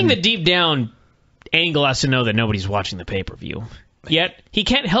think that deep down, Angle has to know that nobody's watching the pay-per-view. Yet, he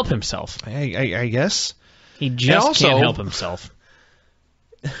can't help himself. I guess. He just can't help himself.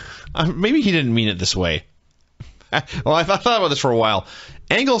 Maybe he didn't mean it this way. Well, I thought about this for a while.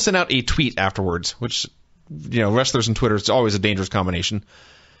 Angle sent out a tweet afterwards, which, wrestlers and Twitter, it's always a dangerous combination.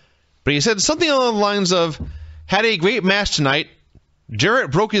 But he said something along the lines of, had a great match tonight,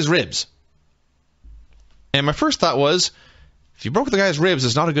 Jarrett broke his ribs. And my first thought was, if you broke the guy's ribs,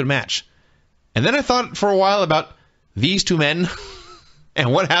 it's not a good match. And then I thought for a while about these two men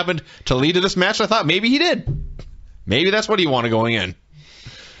and what happened to lead to this match. I thought maybe he did. Maybe that's what he wanted going in.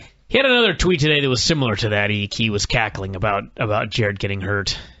 He had another tweet today that was similar to that. He was cackling about Jarrett getting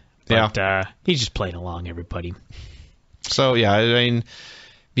hurt. But he's just playing along, everybody. So, yeah, I mean,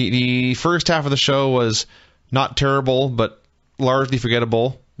 the first half of the show was not terrible, but largely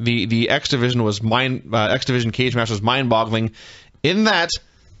forgettable. The X Division cage match was mind-boggling in that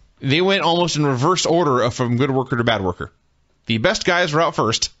they went almost in reverse order from good worker to bad worker. The best guys were out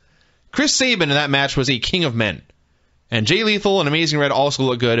first. Chris Sabin in that match was a king of men. And Jay Lethal and Amazing Red also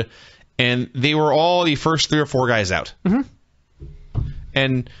looked good. And they were all the first 3 or 4 guys out. Mm-hmm.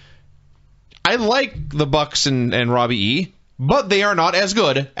 And I like the Bucks and Robbie E., but they are not as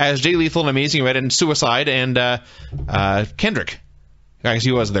good as Jay Lethal and Amazing Red and Suicide and Kendrick. I guess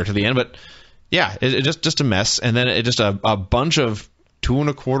he was there to the end, but yeah, it just a mess. And then it just a bunch of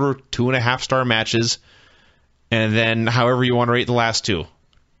 2.25, 2.5-star matches, and then however you want to rate the last two.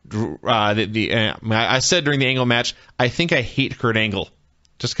 I said during the Angle match, I think I hate Kurt Angle,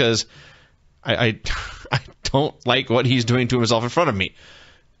 just because I don't like what he's doing to himself in front of me.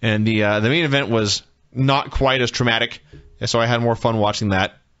 And the main event was not quite as traumatic, so I had more fun watching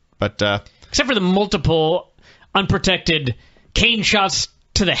that. But except for the multiple unprotected cane shots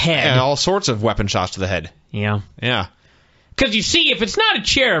to the head. And all sorts of weapon shots to the head. Yeah. Yeah. Because you see, if it's not a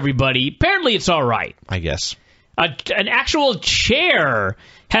chair, everybody, apparently it's all right. I guess. An actual chair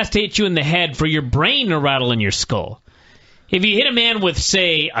has to hit you in the head for your brain to rattle in your skull. If you hit a man with,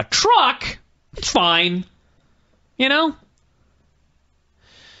 say, a truck, it's fine. You know?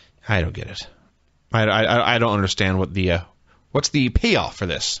 I don't get it. I don't understand what's the payoff for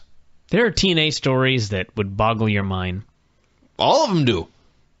this. There are TNA stories that would boggle your mind. All of them do.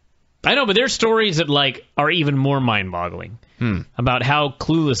 I know, but there's stories that are even more mind-boggling about how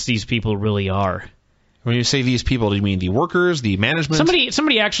clueless these people really are. When you say these people, do you mean the workers, the management?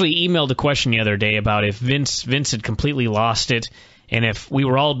 Somebody actually emailed a question the other day about if Vince had completely lost it, and if we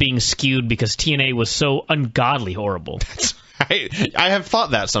were all being skewed because TNA was so ungodly horrible. I have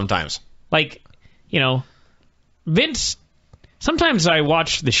thought that sometimes. Vince. Sometimes I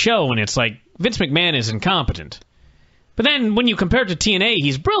watch the show and it's like Vince McMahon is incompetent. But then when you compare it to TNA,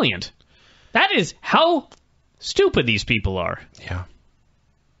 he's brilliant. That is how stupid these people are. Yeah.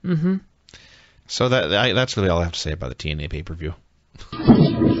 Mm-hmm. So that's really all I have to say about the TNA pay-per-view.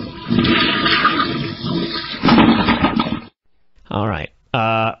 All right.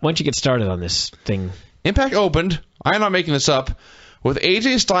 Why don't you get started on this thing? Impact opened, I'm not making this up, with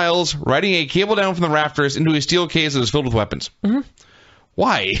AJ Styles riding a cable down from the rafters into a steel case that was filled with weapons. Mm-hmm.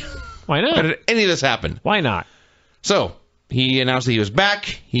 Why? Why not? How did any of this happen? Why not? So, he announced that he was back.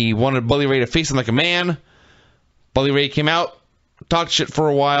 He wanted Bully Ray to face him like a man. Bully Ray came out, talked shit for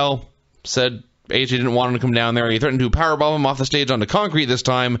a while, said, AJ didn't want him to come down there. He threatened to powerbomb him off the stage onto concrete this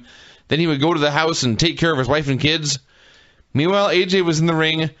time. Then he would go to the house and take care of his wife and kids. Meanwhile, AJ was in the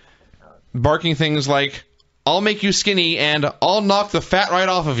ring, barking things like, "I'll make you skinny and I'll knock the fat right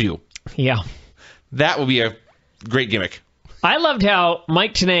off of you." Yeah. That would be a great gimmick. I loved how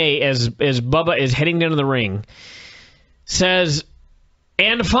Mike Tenay, as Bubba is heading down to the ring, says,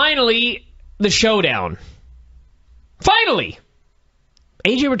 "And finally, the showdown. Finally!"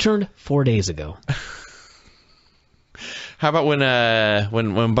 AJ returned 4 days ago. How about when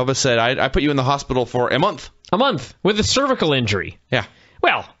Bubba said, I put you in the hospital for a month? A month, with a cervical injury. Yeah.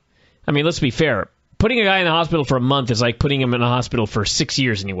 Well, I mean, let's be fair. Putting a guy in the hospital for a month is like putting him in the hospital for 6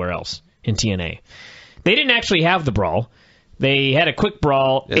 years anywhere else in TNA. They didn't actually have the brawl. They had a quick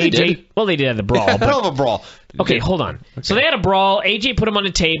brawl. Yeah, AJ, well, they did have the brawl. Yeah, hell of a brawl. Okay, hold on. Okay. So they had a brawl. AJ put him on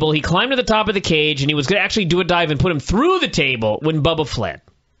the table. He climbed to the top of the cage, and he was going to actually do a dive and put him through the table when Bubba fled.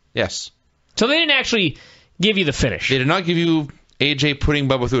 Yes. So they didn't actually give you the finish. They did not give you AJ putting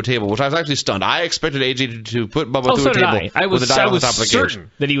Bubba through a table, which I was actually stunned. I expected AJ to put Bubba through a table with a dive on the top of the cage. I was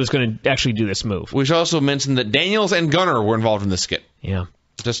certain that he was going to actually do this move. We should also mention that Daniels and Gunner were involved in this skit. Yeah.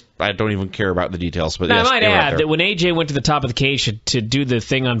 Just, I don't even care about the details. But now, yes, I might add that when AJ went to the top of the cage to do the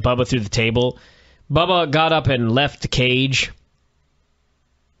thing on Bubba through the table, Bubba got up and left the cage.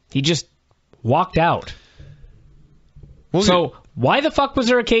 He just walked out. Well, so why the fuck was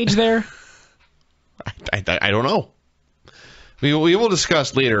there a cage there? I don't know. We will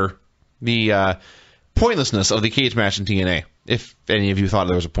discuss later the pointlessness of the cage match in TNA, if any of you thought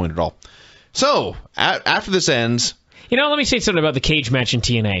there was a point at all. So, after this ends... You know, let me say something about the cage match in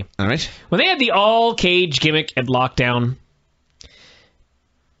TNA. All right. When they had the all-cage gimmick at Lockdown,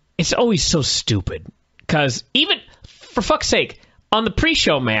 it's always so stupid. Because even, for fuck's sake, on the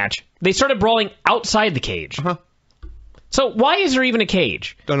pre-show match, they started brawling outside the cage. Uh-huh. So why is there even a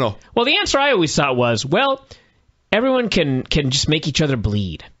cage? Don't know. Well, the answer I always thought was, well, everyone can just make each other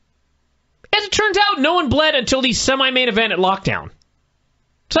bleed. As it turns out, no one bled until the semi-main event at Lockdown.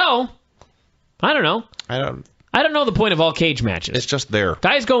 So, I don't know. I don't know the point of all cage matches. It's just there.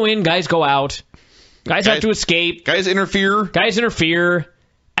 Guys go in, guys go out. Guys have to escape. Guys interfere.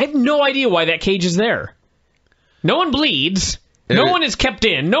 I have no idea why that cage is there. No one bleeds. No one is kept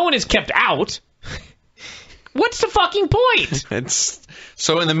in. No one is kept out. What's the fucking point?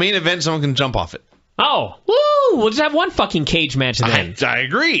 So in the main event, someone can jump off it. Oh, woo! We'll just have one fucking cage match then. I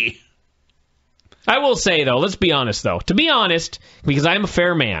agree. I will say, though, let's be honest, though. To be honest, because I'm a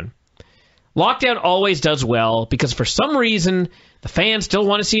fair man, Lockdown always does well because for some reason the fans still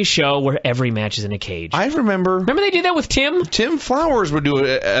want to see a show where every match is in a cage. I remember they did that with Tim? Tim Flowers would do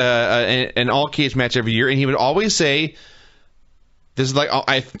an all-cage match every year, and he would always say, this is like,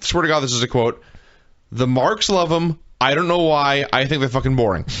 I swear to God, this is a quote, "The marks love them. I don't know why. I think they're fucking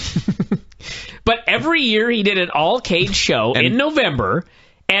boring." But every year he did an all-cage show in November,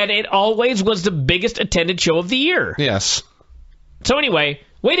 and it always was the biggest attended show of the year. Yes. So anyway...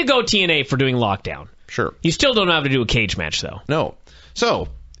 Way to go, TNA, for doing Lockdown. Sure. You still don't know how to do a cage match, though. No. So,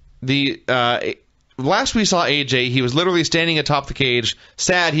 the last we saw AJ, he was literally standing atop the cage,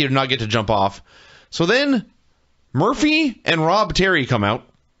 sad he did not get to jump off. So then, Murphy and Rob Terry come out.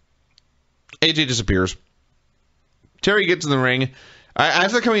 AJ disappears. Terry gets in the ring.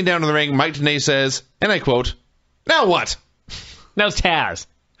 As they're coming down to the ring, Mike Tenay says, and I quote, "Now what?" Now it's Taz.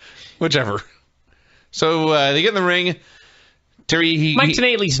 Whichever. So, they get in the ring. Terry, Mike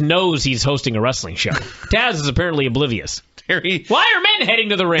Tenay at least knows he's hosting a wrestling show. Taz is apparently oblivious. Terry, why are men heading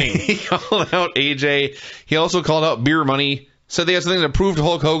to the ring? He called out AJ. He also called out Beer Money. Said they had something to prove to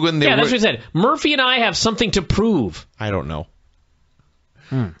Hulk Hogan. That's what he said. Murphy and I have something to prove. I don't know.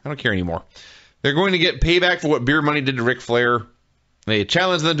 I don't care anymore. They're going to get payback for what Beer Money did to Ric Flair. They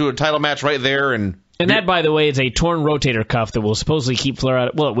challenged them to a title match right there, and that, by the way, is a torn rotator cuff that will supposedly keep Flair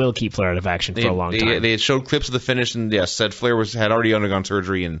out. Well, it will keep Flair out of action for a long time. They showed clips of the finish, and yes, said Flair had already undergone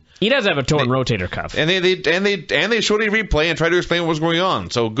surgery, and he does have a torn rotator cuff. And they showed a replay and tried to explain what was going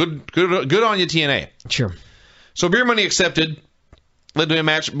on. So good on you, TNA. Sure. So Beer Money accepted. Led to a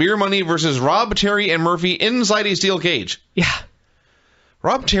match: Beer Money versus Rob Terry and Murphy inside a steel cage. Yeah.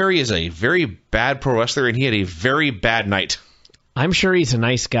 Rob Terry is a very bad pro wrestler, and he had a very bad night. I'm sure he's a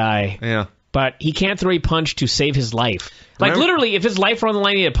nice guy. Yeah. But he can't throw a punch to save his life. Literally, if his life were on the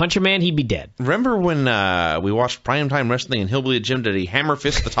line, he had to punch a man, he'd be dead. Remember when we watched Primetime Wrestling and Hillbilly Jim did a hammer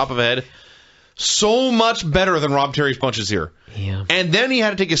fist at the top of the head? So much better than Rob Terry's punches here. Yeah. And then he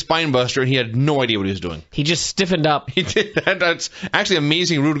had to take a spine buster, and he had no idea what he was doing. He just stiffened up. He did. That's actually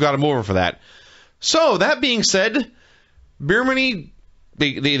amazing. Rude got him over for that. So, that being said, Beer Money,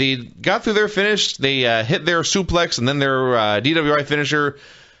 they got through their finish. They hit their suplex and then their DWI finisher.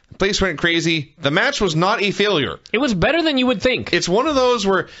 The place went crazy. The match was not a failure. It was better than you would think. It's one of those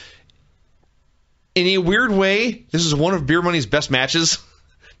where, in a weird way, this is one of Beer Money's best matches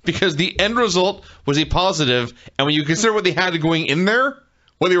because the end result was a positive, and when you consider what they had going in there,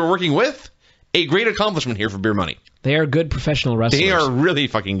 what they were working with, a great accomplishment here for Beer Money. They are good professional wrestlers. They are really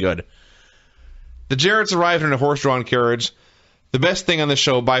fucking good. The Jarretts arrived in a horse-drawn carriage. The best thing on the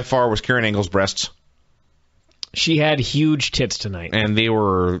show by far was Karen Angle's breasts. She had huge tits tonight. And they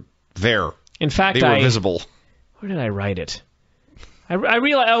were there. In fact, they were visible. Where did I write it? I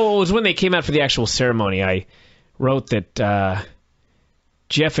realized, it was when they came out for the actual ceremony. I wrote that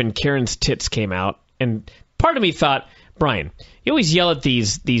Jeff and Karen's tits came out. And part of me thought, Brian, you always yell at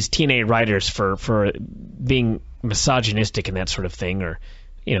these TNA writers for being misogynistic and that sort of thing, or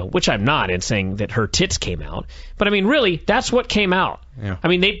which I'm not, in saying that her tits came out. But I mean, really, that's what came out. Yeah. I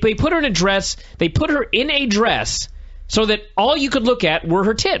mean, they put her in a dress. They put her in a dress so that all you could look at were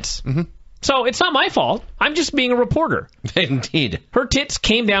her tits. Mm-hmm. So it's not my fault. I'm just being a reporter. Indeed. Her tits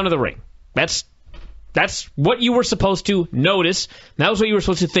came down to the ring. That's what you were supposed to notice. That was what you were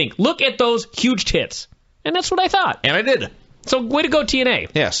supposed to think. Look at those huge tits. And that's what I thought. And I did. So way to go,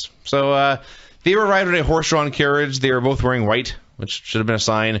 TNA. Yes. So they were riding a horse-drawn carriage. They were both wearing white, which should have been a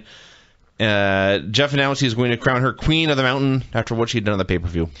sign. Jeff announced he's going to crown her Queen of the Mountain after what she'd done on the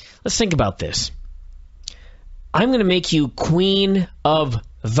pay-per-view. Let's think about this. I'm going to make you Queen of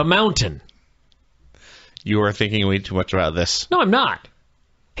the Mountain. You are thinking way too much about this. No, I'm not.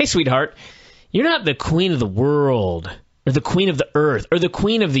 Hey, sweetheart, you're not the Queen of the world, or the Queen of the Earth, or the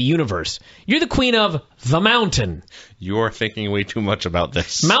Queen of the universe. You're the Queen of the Mountain. You are thinking way too much about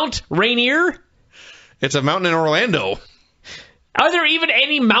this. Mount Rainier? It's a mountain in Orlando. Are there even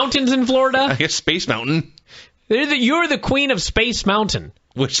any mountains in Florida? I guess Space Mountain. You're the Queen of Space Mountain.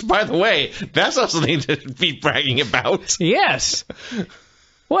 Which, by the way, that's not something to be bragging about. Yes.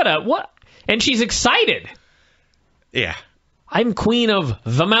 What? And she's excited. Yeah. I'm Queen of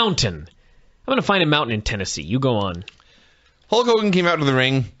the Mountain. I'm going to find a mountain in Tennessee. You go on. Hulk Hogan came out to the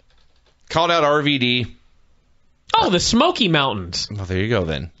ring, called out RVD. Oh, the Smoky Mountains. Well, there you go,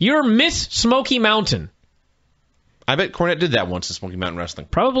 then. You're Miss Smoky Mountain. I bet Cornette did that once in Smoky Mountain Wrestling.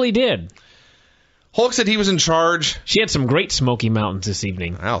 Probably did. Hulk said he was in charge. She had some great Smoky Mountains this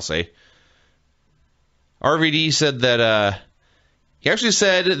evening. I'll say. RVD said that, he actually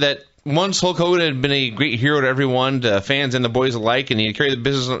said that once Hulk Hogan had been a great hero to everyone, to fans and the boys alike, and he had carried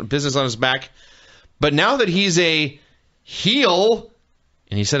the business on his back. But now that he's a heel,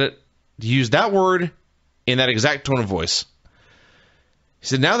 and he said it, he used that word in that exact tone of voice. He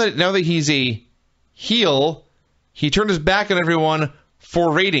said now that he's a heel, he turned his back on everyone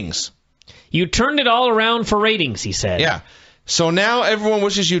for ratings. You turned it all around for ratings, he said. Yeah. So now everyone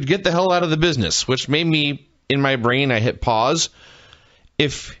wishes you'd get the hell out of the business, which made me, in my brain, I hit pause.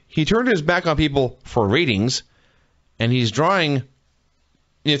 If he turned his back on people for ratings, and he's drawing,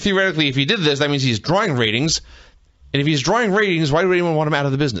 theoretically, if he did this, that means he's drawing ratings. And if he's drawing ratings, why would anyone want him out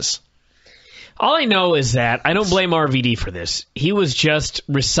of the business? All I know is that I don't blame RVD for this. He was just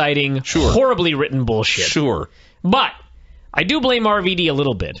reciting horribly written bullshit. Sure. But I do blame RVD a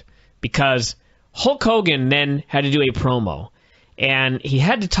little bit, because Hulk Hogan then had to do a promo, and he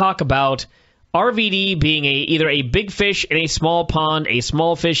had to talk about RVD being either a big fish in a small pond, a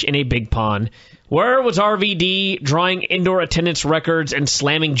small fish in a big pond. Where was RVD drawing indoor attendance records and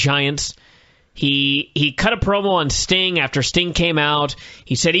slamming giants? He cut a promo on Sting after Sting came out.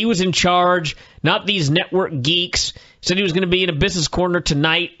 He said he was in charge, not these network geeks. He said he was going to be in a business corner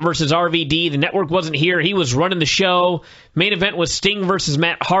tonight versus RVD. The network wasn't here. He was running the show. Main event was Sting versus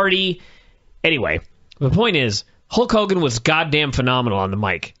Matt Hardy. Anyway, the point is, Hulk Hogan was goddamn phenomenal on the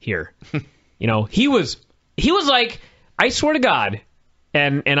mic here. He was like, I swear to God,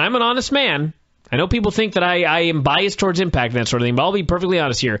 and I'm an honest man. I know people think that I am biased towards Impact and that sort of thing, but I'll be perfectly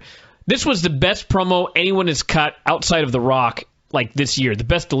honest here. This was the best promo anyone has cut outside of The Rock, like, this year. The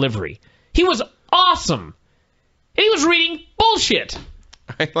best delivery. He was awesome. And he was reading bullshit.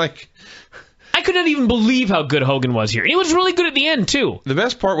 I could not even believe how good Hogan was here. And he was really good at the end, too. The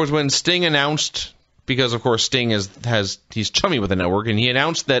best part was when Sting announced, because, of course, Sting he's chummy with the network, and he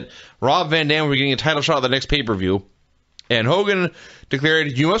announced that Rob Van Dam would be getting a title shot at the next pay-per-view. And Hogan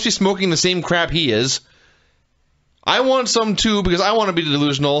declared, "You must be smoking the same crap he is. I want some, too, because I want to be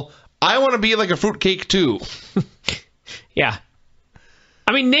delusional. I want to be like a fruitcake, too." Yeah.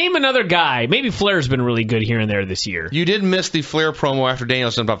 I mean, name another guy. Maybe Flair's been really good here and there this year. You did miss the Flair promo after Daniel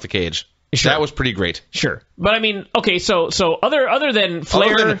jumped off the cage. Sure. That was pretty great. Sure. But I mean, okay, so other than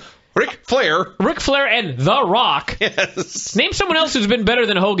Flair... Ric Flair. Ric Flair and The Rock. Yes. Name someone else who's been better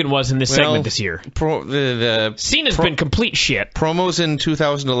than Hogan was in this segment this year. Cena's been complete shit. Promos in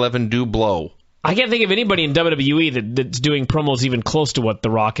 2011 do blow. I can't think of anybody in WWE that's doing promos even close to what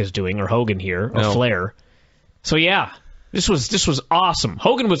The Rock is doing, or Hogan here, or Flair. So yeah, this was awesome.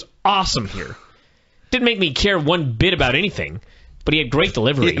 Hogan was awesome here. Didn't make me care one bit about anything, but he had great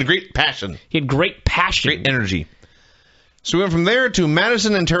delivery. He had great passion. Great energy. So we went from there to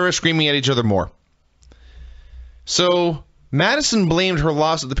Madison and Tara screaming at each other more. So Madison blamed her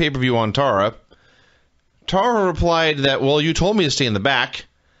loss at the pay-per-view on Tara. Tara replied that, well, you told me to stay in the back.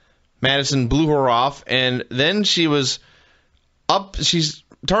 Madison blew her off, and then she was up.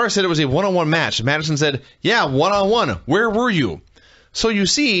 Tara said it was a one-on-one match. Madison said, yeah, one-on-one. Where were you? So you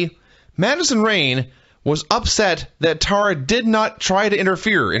see, Madison Rayne was upset that Tara did not try to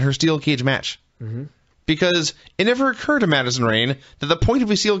interfere in her steel cage match. Mm-hmm. Because it never occurred to Madison Rayne that the point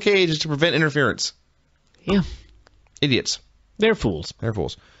of a steel cage is to prevent interference. Yeah. Idiots. They're fools.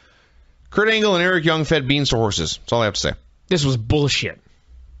 Kurt Angle and Eric Young fed beans to horses. That's all I have to say. This was bullshit.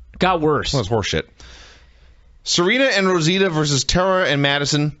 Got worse. Well, it's horseshit. Serena and Rosita versus Tara and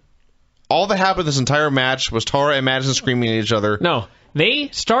Madison. All that happened this entire match was Tara and Madison screaming at each other. No, they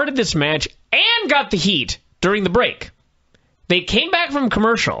started this match and got the heat during the break. They came back from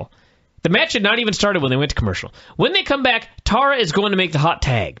commercial. The match had not even started when they went to commercial. When they come back, Tara is going to make the hot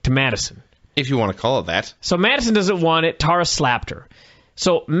tag to Madison. If you want to call it that. So Madison doesn't want it. Tara slapped her.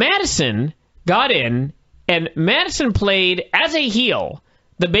 So Madison got in, and Madison played as a heel,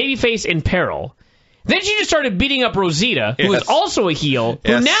 the babyface in peril. Then she just started beating up Rosita, who is also a heel,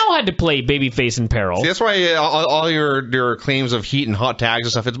 who now had to play babyface in peril. See, that's why all your claims of heat and hot tags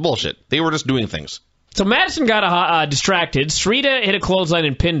and stuff, it's bullshit. They were just doing things. So Madison got distracted. Sarita hit a clothesline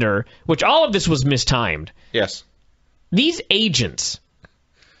and pinned her, which all of this was mistimed. Yes. These agents,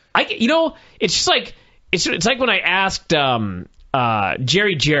 it's just like it's like when I asked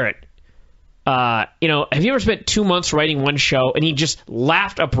Jerry Jarrett, have you ever spent 2 months writing one show? And he just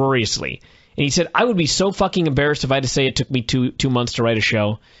laughed uproariously. And he said, I would be so fucking embarrassed if I had to say it took me two months to write a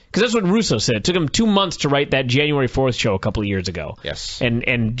show. Because that's what Russo said. It took him 2 months to write that January 4th show a couple of years ago. Yes.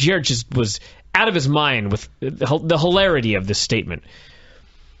 And Jared just was out of his mind with the hilarity of this statement.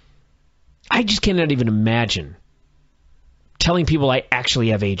 I just cannot even imagine telling people I actually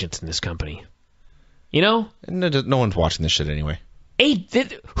have agents in this company. You know? No one's watching this shit anyway.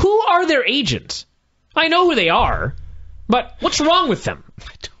 Who are their agents? I know who they are, but what's wrong with them?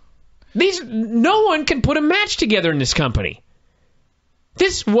 No one can put a match together in this company.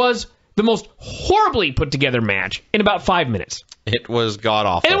 This was the most horribly put together match in about 5 minutes. It was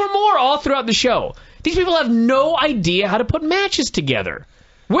god-awful. And there were more all throughout the show. These people have no idea how to put matches together.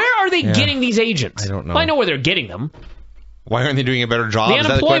 Where are they getting these agents? I don't know. Well, I know where they're getting them. Why aren't they doing a better job? The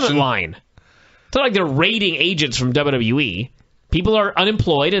unemployment line. It's not like they're raiding agents from WWE. People are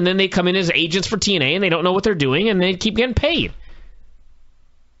unemployed, and then they come in as agents for TNA, and they don't know what they're doing, and they keep getting paid.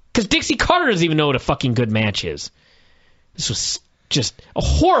 Because Dixie Carter doesn't even know what a fucking good match is. This was just a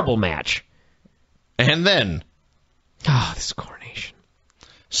horrible match. And then... this coronation.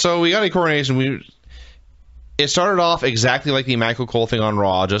 So we got a coronation. It started off exactly like the Michael Cole thing on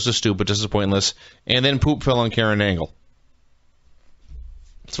Raw, just as stupid, just as pointless, and then poop fell on Jarrett and Angle.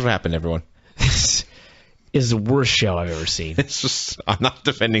 That's what happened, everyone. This is the worst show I've ever seen. I'm not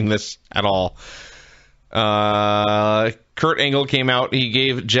defending this at all. Kurt Angle came out. He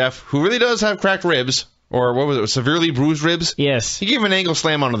gave Jeff, who really does have cracked ribs, or what was it, severely bruised ribs? Yes. He gave an Angle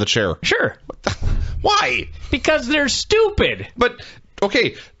slam onto the chair. Sure. Why? Because they're stupid. But,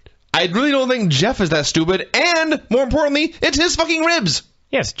 okay, I really don't think Jeff is that stupid, and, more importantly, it's his fucking ribs.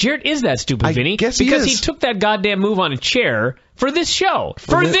 Yes, Jarrett is that stupid, Vinny. Guess because he he took that goddamn move on a chair for this show.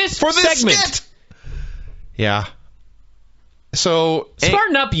 For this segment. Skit. Yeah. So...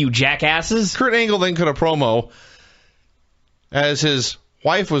 Smarten up, you jackasses. Kurt Angle then cut a promo as his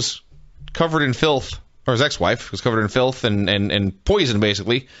wife was covered in filth, or his ex-wife was covered in filth and poison,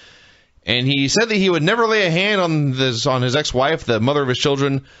 basically. And he said that he would never lay a hand on his ex-wife, the mother of his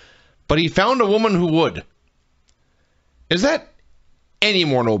children, but he found a woman who would. Is that any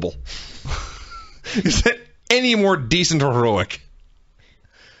more noble? Is that any more decent or heroic?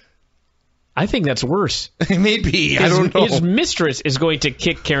 I think that's worse. It may be. I don't know. His mistress is going to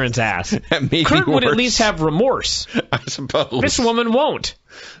kick Karen's ass. That may Kurt be would worse. at least have remorse. I suppose. This woman won't.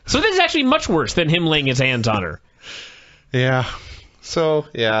 So this is actually much worse than him laying his hands on her. Yeah. So,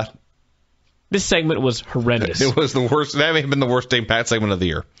 yeah. This segment was horrendous. It was the worst. That may have been the worst Impact segment of the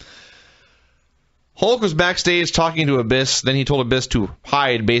year. Hulk was backstage talking to Abyss. Then he told Abyss to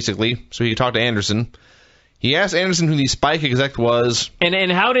hide, basically, so he could talk to Anderson. He asked Anderson who the Spike exec was.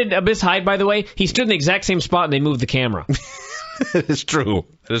 And how did Abyss hide, by the way? He stood in the exact same spot and they moved the camera. It's true.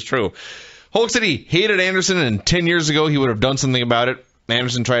 It is true. Hulk said he hated Anderson, and 10 years ago he would have done something about it.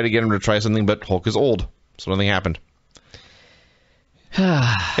 Anderson tried to get him to try something, but Hulk is old, so nothing happened.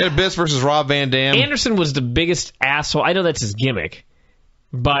 Abyss versus Rob Van Dam. Anderson was the biggest asshole. I know that's his gimmick,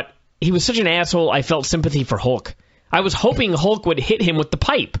 but he was such an asshole, I felt sympathy for Hulk. I was hoping Hulk would hit him with the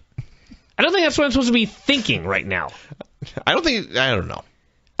pipe. I don't think that's what I'm supposed to be thinking right now. I don't know.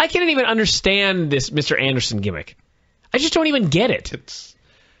 I can't even understand this Mr. Anderson gimmick. I just don't even get it.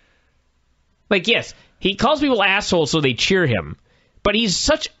 Like, yes, he calls people assholes so they cheer him, but he's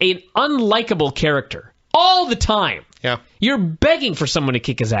such an unlikable character all the time. Yeah. You're begging for someone to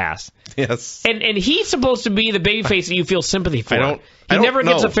kick his ass. Yes. And he's supposed to be the babyface that you feel sympathy for. He never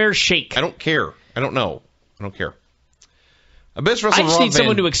gets a fair shake. I don't care. I don't know. I don't care. Abyss versus I just Rob need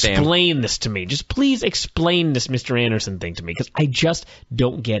someone Van to explain this to me. Just please explain this Mr. Anderson thing to me, because I just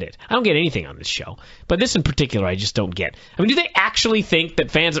don't get it. I don't get anything on this show, but this in particular I just don't get. I mean, do they actually think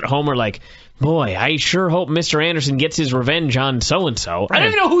that fans at home are like, boy, I sure hope Mr. Anderson gets his revenge on so-and-so. I don't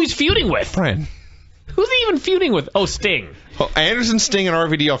even know who he's feuding with. Brian. Who's he even feuding with? Oh, Sting. Anderson, Sting, and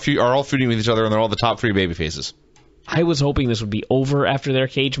RVD are all feuding with each other, and they're all the top 3 babyfaces. I was hoping this would be over after their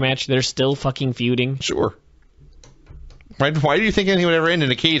cage match. They're still fucking feuding. Sure. Why do you think anything would ever end in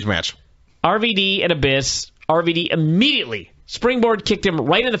a cage match? RVD and Abyss. RVD immediately springboard kicked him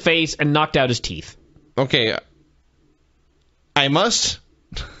right in the face and knocked out his teeth. Okay. I must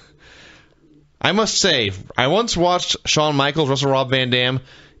say, I once watched Shawn Michaels wrestle Rob Van Dam,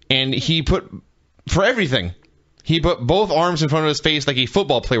 and he put both arms in front of his face like a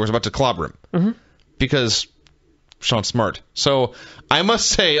football player was about to clobber him. Mm-hmm. Because Shawn's smart. So I must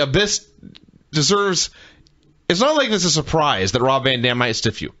say, Abyss deserves... It's not like this is a surprise that Rob Van Dam might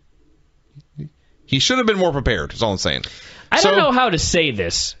stiff you. He should have been more prepared, is all I'm saying. I don't know how to say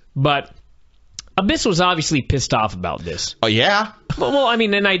this, but Abyss was obviously pissed off about this. Oh, yeah? Well, I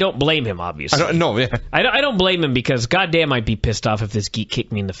mean, and I don't blame him, obviously. I don't blame him, because goddamn I'd be pissed off if this geek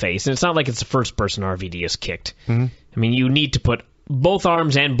kicked me in the face. And it's not like it's the first person RVD has kicked. Mm-hmm. I mean, you need to put both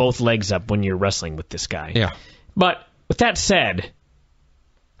arms and both legs up when you're wrestling with this guy. Yeah. But with that said,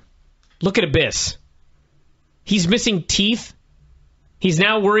 look at Abyss. He's missing teeth. He's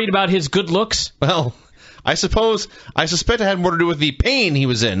now worried about his good looks. Well, I suspect it had more to do with the pain he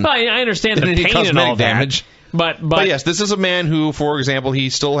was in. Well, I understand the pain and all damage. But yes, this is a man who, for example,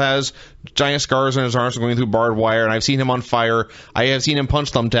 he still has giant scars on his arms from going through barbed wire, and I've seen him on fire. I have seen him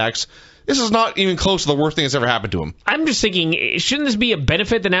punch thumbtacks. This is not even close to the worst thing that's ever happened to him. I'm just thinking, shouldn't this be a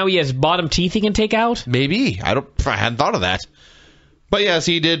benefit that now he has bottom teeth he can take out? Maybe. I hadn't thought of that. But yes,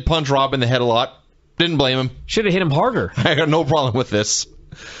 he did punch Rob in the head a lot. Didn't blame him. Should have hit him harder. I got no problem with this.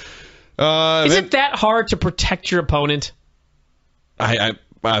 Is it that hard to protect your opponent?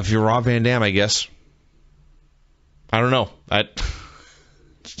 If you're Rob Van Dam, I guess. I don't know. I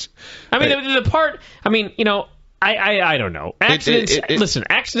don't know. Accidents. Listen,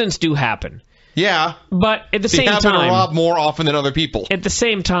 accidents do happen. Yeah. But at the same time, happen to Rob more often than other people. At the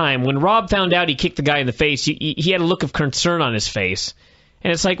same time, when Rob found out he kicked the guy in the face, he had a look of concern on his face.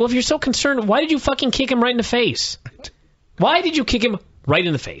 And it's like, well, if you're so concerned, why did you fucking kick him right in the face? Why did you kick him right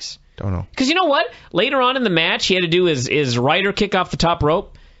in the face? Don't know. Because you know what? Later on in the match, he had to do his rider kick off the top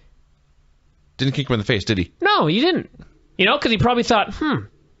rope. Didn't kick him in the face, did he? No, he didn't. You know, because he probably thought,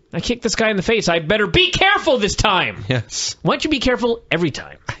 I kicked this guy in the face. I better be careful this time. Yes. Why don't you be careful every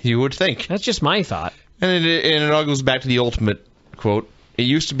time? You would think. That's just my thought. And it all goes back to the ultimate quote. It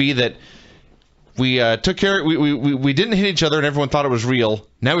used to be that we took care. We didn't hit each other, and everyone thought it was real.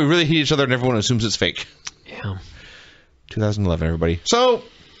 Now we really hit each other, and everyone assumes it's fake. Yeah. 2011, everybody. So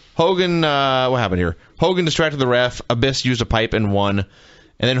Hogan, what happened here? Hogan distracted the ref. Abyss used a pipe and won.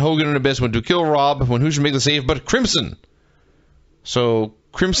 And then Hogan and Abyss went to kill Rob. When who should make the save but Crimson? So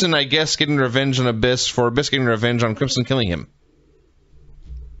Crimson, I guess, getting revenge on Abyss for Abyss getting revenge on Crimson killing him.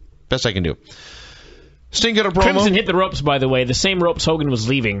 Best I can do. Sting got a promo. Crimson hit the ropes, by the way, the same ropes Hogan was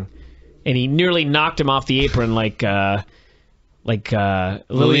leaving, and he nearly knocked him off the apron like Lillian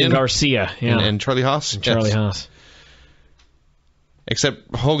Garcia. Yeah. And Charlie Haas? Charlie Haas.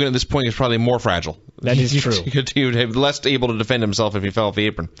 Except Hogan at this point is probably more fragile. That is true. He would have less able to defend himself if he fell off the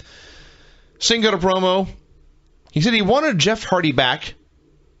apron. Sting got a promo. He said he wanted Jeff Hardy back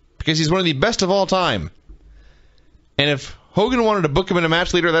because he's one of the best of all time. And if Hogan wanted to book him in a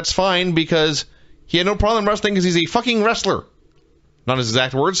match later, that's fine because he had no problem wrestling because he's a fucking wrestler. Not his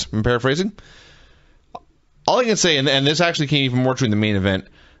exact words. I'm paraphrasing. All I can say, and this actually came even more true in the main event,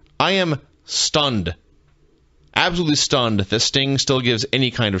 I am stunned. Absolutely stunned that Sting still gives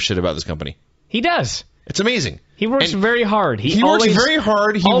any kind of shit about this company. He does. It's amazing. He works very hard. He works very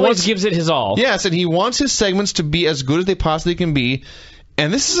hard. He always gives it his all. Yes, and he wants his segments to be as good as they possibly can be.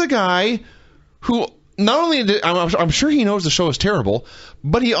 And this is a guy who not only, I'm sure he knows the show is terrible,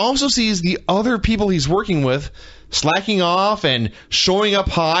 but he also sees the other people he's working with slacking off and showing up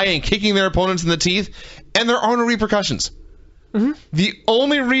high and kicking their opponents in the teeth, and there are no repercussions. Mm-hmm. The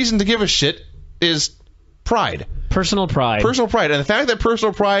only reason to give a shit is pride. Personal pride. Personal pride. And the fact that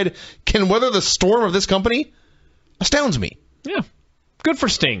personal pride can weather the storm of this company astounds me. Yeah. Good for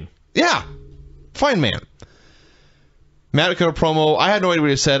Sting. Yeah. Fine man. Matt cut a promo. I had no idea what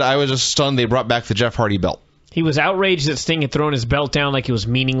he said. I was just stunned they brought back the Jeff Hardy belt. He was outraged that Sting had thrown his belt down like it was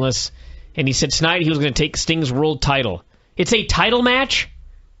meaningless. And he said tonight he was going to take Sting's world title. It's a title match?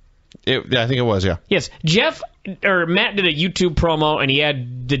 Yeah, I think it was, yeah. Yes. Matt did a YouTube promo, and he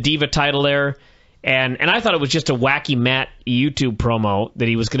had the Diva title there. And I thought it was just a wacky Matt YouTube promo that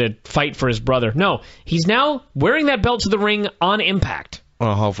he was going to fight for his brother. No, he's now wearing that belt to the ring on Impact.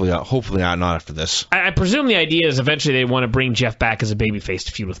 Well, hopefully not after this. I presume the idea is eventually they want to bring Jeff back as a babyface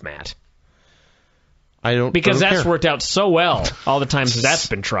to feud with Matt. Because that's worked out so well all the times that's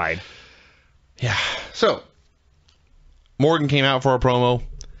been tried. Yeah. So, Morgan came out for a promo.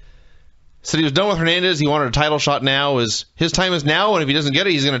 Said he was done with Hernandez. He wanted a title shot now. His time is now, and if he doesn't get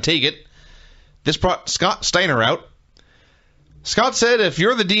it, he's going to take it. This brought Scott Steiner out. Scott said, if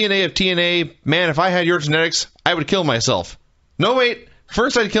you're the DNA of TNA, man, if I had your genetics, I would kill myself. No, wait.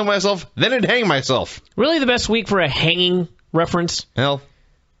 First I'd kill myself, then I'd hang myself. Really the best week for a hanging reference? Hell.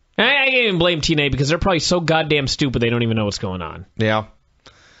 I can't even blame TNA because they're probably so goddamn stupid they don't even know what's going on. Yeah.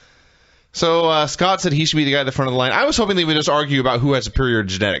 So Scott said he should be the guy at the front of the line. I was hoping they would just argue about who had superior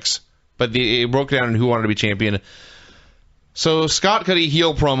genetics. But it broke down on who wanted to be champion. So Scott cut a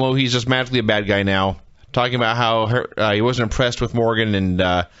heel promo. He's just magically a bad guy now. Talking about how he wasn't impressed with Morgan and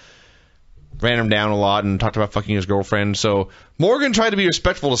ran him down a lot and talked about fucking his girlfriend. So Morgan tried to be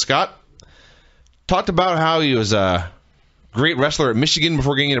respectful to Scott. Talked about how he was a great wrestler at Michigan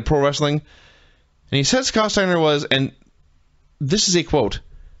before getting into pro wrestling. And he said Scott Steiner was, and this is a quote,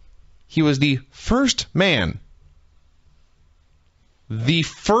 he was the first man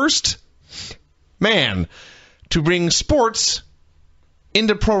to bring sports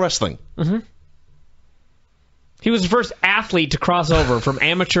into pro wrestling. Mm-hmm. He was the first athlete to cross over from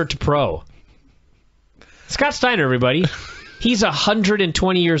amateur to pro. Scott Steiner, everybody. He's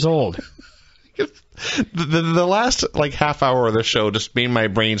 120 years old. The last half hour of the show just made my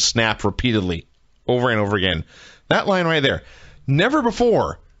brain snap repeatedly, over and over again. That line right there. Never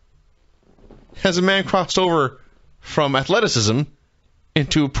before has a man crossed over from athleticism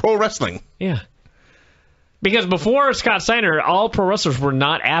into pro wrestling. Yeah. Because before Scott Steiner, all pro wrestlers were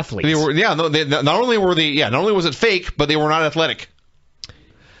not athletes. Not only was it fake, but they were not athletic.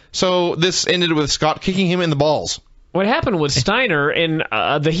 So this ended with Scott kicking him in the balls. What happened was Steiner, in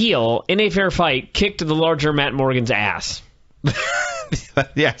the heel, in a fair fight, kicked the larger Matt Morgan's ass.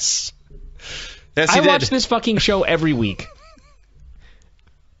 Yes. I watch this fucking show every week.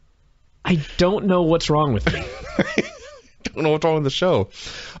 I don't know what's wrong with me. Don't know what's wrong with the show.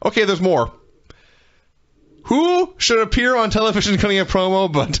 Okay, there's more. Who should appear on television cutting a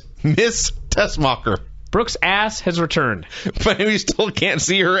promo but Miss Tessmacher? Brooke's ass has returned. But we still can't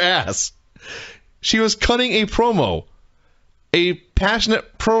see her ass. She was cutting a promo. A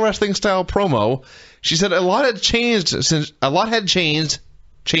passionate pro wrestling style promo. She said a lot had changed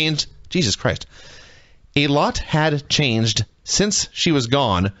Jesus Christ. A lot had changed since she was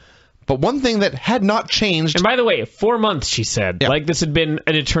gone. But one thing that had not changed... And by the way, 4 months, she said. Yeah. Like this had been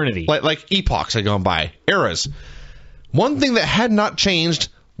an eternity. Like epochs had gone by. Eras. One thing that had not changed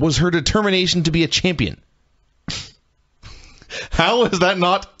was her determination to be a champion. How is that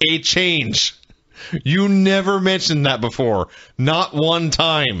not a change? You never mentioned that before. Not one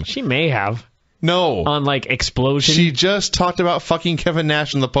time. She may have. No. On, Explosion. She just talked about fucking Kevin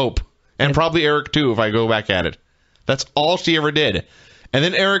Nash and the Pope. And probably Eric, too, if I go back at it. That's all she ever did. And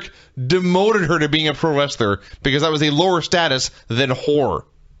then Eric demoted her to being a pro wrestler because that was a lower status than whore.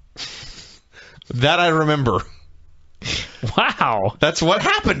 That I remember. Wow. That's what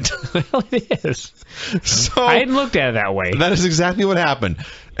happened. Well, it is. So I hadn't looked at it that way. That is exactly what happened.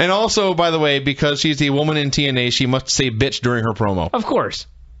 And also, by the way, because she's a woman in TNA, she must say bitch during her promo. Of course.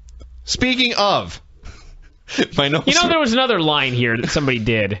 Speaking of... my notes there was another line here that somebody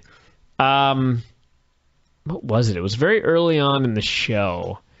did. What was it? It was very early on in the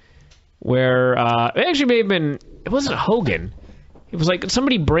show where it actually may have been. It wasn't Hogan. It was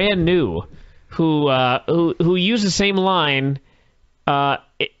somebody brand new who used the same line on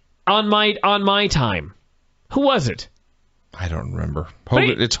my time. Who was it? I don't remember.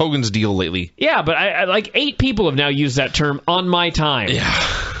 It's Hogan's deal lately. Yeah, but I like 8 people have now used that term on my time. Yeah.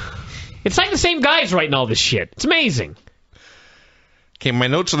 It's like the same guys writing all this shit. It's amazing. Okay, my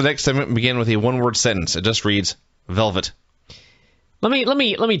notes for the next segment begin with a one-word sentence. It just reads, Velvet. Let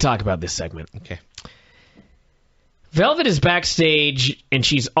me talk about this segment. Okay. Velvet is backstage, and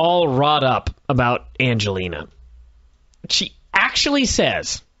she's all wrought up about Angelina. She actually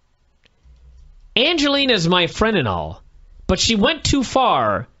says, Angelina's my friend and all, but she went too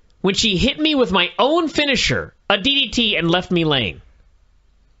far when she hit me with my own finisher, a DDT, and left me laying.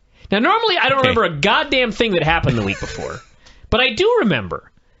 Now, normally I don't remember a goddamn thing that happened the week before, but I do remember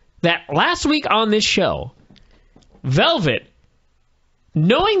that last week on this show, Velvet,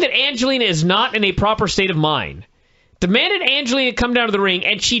 knowing that Angelina is not in a proper state of mind, demanded Angelina come down to the ring,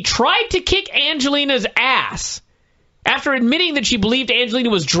 and she tried to kick Angelina's ass. After admitting that she believed Angelina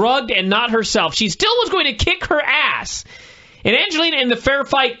was drugged and not herself, she still was going to kick her ass. And Angelina, in the fair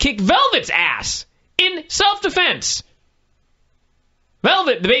fight, kicked Velvet's ass in self-defense.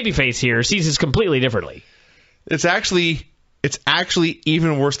 Velvet, the babyface here, sees this completely differently. It's actually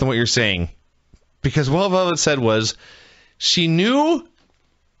even worse than what you're saying. Because what Velvet said was, she knew,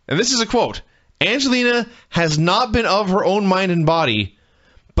 and this is a quote, Angelina has not been of her own mind and body,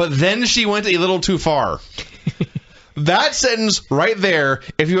 but then she went a little too far. That sentence right there,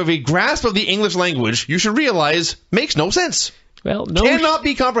 if you have a grasp of the English language, you should realize makes no sense. Well, no, cannot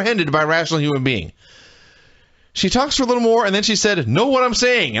be comprehended by a rational human being. She talks for a little more, and then she said, know what I'm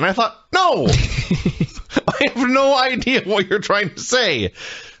saying. And I thought, no! I have no idea what you're trying to say.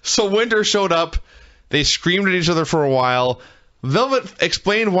 So Winter showed up. They screamed at each other for a while. Velvet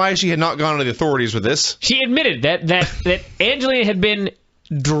explained why she had not gone to the authorities with this. She admitted that Angelina had been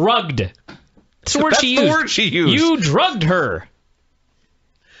drugged. That's the word she used. You drugged her.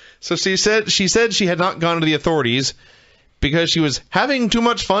 So she said she had not gone to the authorities because she was having too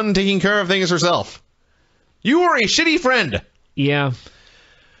much fun taking care of things herself. You are a shitty friend. Yeah.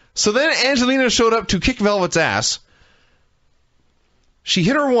 So then Angelina showed up to kick Velvet's ass. She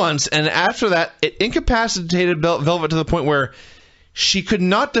hit her once, and after that, it incapacitated Velvet to the point where she could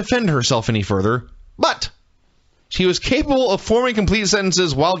not defend herself any further, but she was capable of forming complete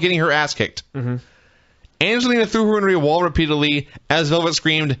sentences while getting her ass kicked. Mm-hmm. Angelina threw her into a wall repeatedly as Velvet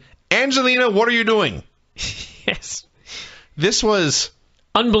screamed, Angelina, what are you doing? Yes. This was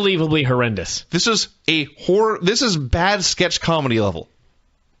unbelievably horrendous. This is This is bad sketch comedy level.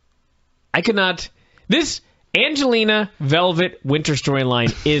 I could not. This Angelina Velvet Winter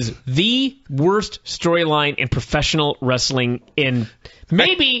storyline is the worst storyline in professional wrestling in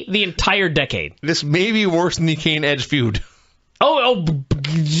maybe the entire decade. This may be worse than the Kane Edge feud.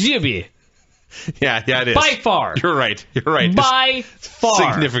 Jibby. Yeah, it is. By far. You're right. By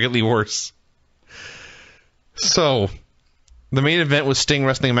far. Significantly worse. So, the main event was Sting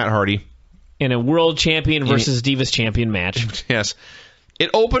wrestling Matt Hardy. In a world champion versus Divas champion match. Yes. It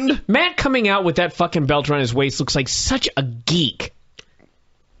opened. Matt coming out with that fucking belt around his waist looks like such a geek.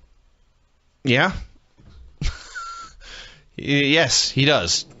 Yeah. Yes, he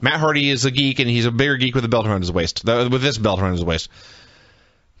does. Matt Hardy is a geek, and he's a bigger geek with a belt around his waist. With this belt around his waist.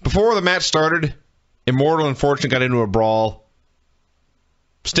 Before the match started, Immortal and Fortune got into a brawl.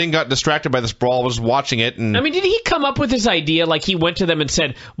 Sting got distracted by this brawl, was watching it. And I mean, did he come up with this idea? Like, he went to them and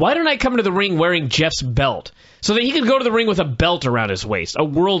said, why don't I come to the ring wearing Jeff's belt? So that he could go to the ring with a belt around his waist, a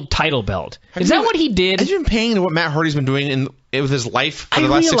world title belt. Is that what he did? Have you been paying to what Matt Hardy's been doing with his life for the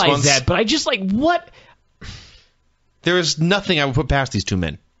last 6 months? I realize that, but I just what? There is nothing I would put past these two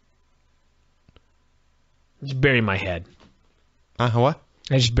men. Just bury my head. What?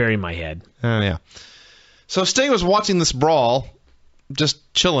 I just bury my head. Oh, yeah. So Sting was watching this brawl,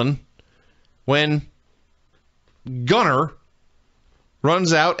 just chilling, when Gunner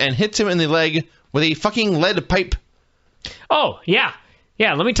runs out and hits him in the leg with a fucking lead pipe. Oh, yeah.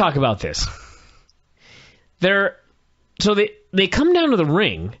 Yeah, let me talk about this. So they come down to the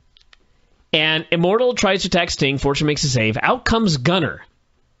ring, and Immortal tries to attack Sting. Fortune makes a save. Out comes Gunner.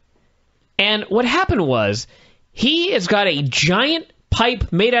 And what happened was, he has got a giant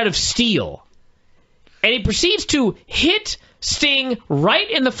pipe made out of steel, and he proceeds to hit Sting right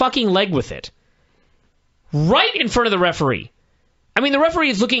in the fucking leg with it. Right in front of the referee. I mean, the referee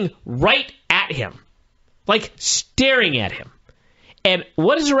is looking right at him. Like, staring at him. And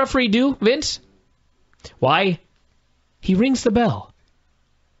what does the referee do, Vince? Why? He rings the bell.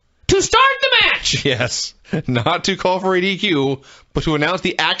 To start the match! Yes. Not to call for a DQ, but to announce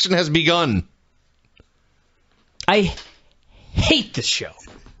the action has begun. I hate this show.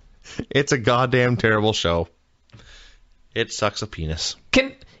 It's a goddamn terrible show. It sucks a penis.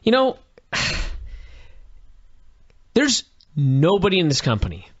 There's nobody in this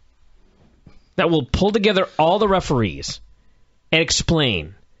company that will pull together all the referees and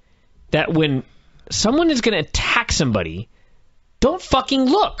explain that when someone is going to attack somebody, don't fucking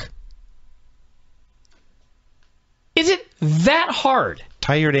look. Is it that hard?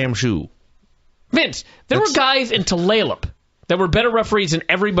 Tie your damn shoe. Vince, there were guys in Tulalip that were better referees than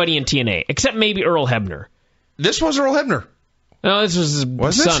everybody in TNA, except maybe Earl Hebner. This was Earl Hebner. No, this was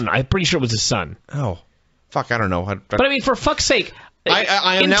his son. I'm pretty sure it was his son. Oh. Fuck, I don't know. But I mean, for fuck's sake,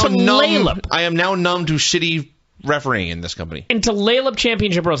 I am now numb. I am now numb to shitty refereeing in this company. In Tulalip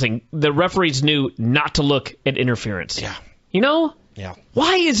Championship Wrestling, the referees knew not to look at interference. Yeah. You know? Yeah.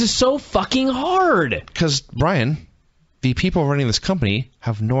 Why is this so fucking hard? Because, Brian, the people running this company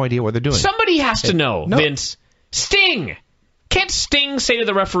have no idea what they're doing. Somebody has to know, Vince. Sting! Can't Sting say to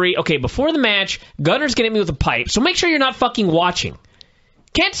the referee, okay, before the match, Gunner's going to hit me with a pipe, so make sure you're not fucking watching.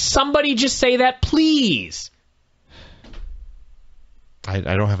 Can't somebody just say that, please? I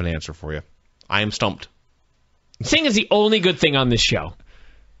don't have an answer for you. I am stumped. Sting is the only good thing on this show.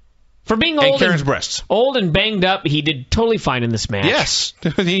 For being old and Karen's breasts. Old and banged up, he did totally fine in this match. Yes.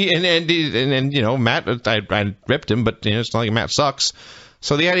 and you know, Matt, I ripped him, but you know, it's not like Matt sucks.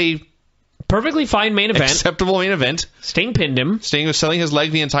 So they had a perfectly fine main event. Acceptable main event. Sting pinned him. Sting was selling his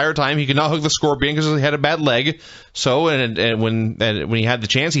leg the entire time. He could not hook the Scorpion because he had a bad leg. So and when he had the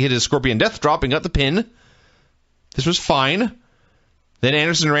chance, he hit his Scorpion Death Drop and got the pin. This was fine. Then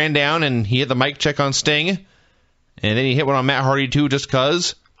Anderson ran down and he hit the mic check on Sting. And then he hit one on Matt Hardy too, just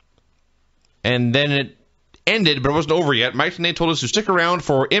cause. And then it ended, but it wasn't over yet. Mike TNA told us to stick around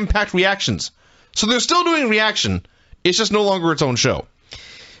for Impact reactions. So they're still doing reaction. It's just no longer its own show.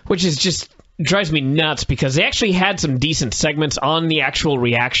 Which is just drives me nuts because they actually had some decent segments on the actual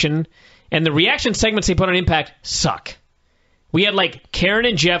reaction. And the reaction segments they put on Impact suck. We had like Karen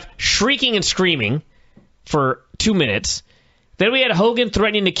and Jeff shrieking and screaming for 2 minutes. Then we had Hogan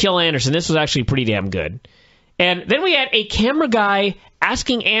threatening to kill Anderson. This was actually pretty damn good. And then we had a camera guy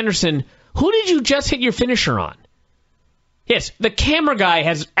asking Anderson, who did you just hit your finisher on? Yes, the camera guy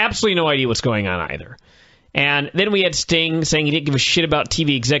has absolutely no idea what's going on either. And then we had Sting saying he didn't give a shit about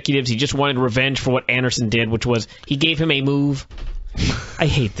TV executives. He just wanted revenge for what Anderson did, which was he gave him a move. I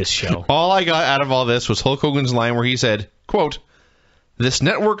hate this show. All I got out of all this was Hulk Hogan's line where he said, quote, "This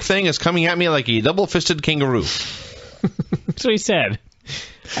network thing is coming at me like a double-fisted kangaroo." That's what he said.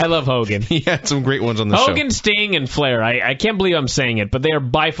 I love Hogan. He had some great ones on the show. Hogan, Sting, and Flair. I can't believe I'm saying it, but they are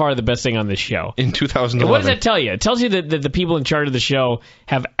by far the best thing on this show. In 2011. And what does that tell you? It tells you that the people in charge of the show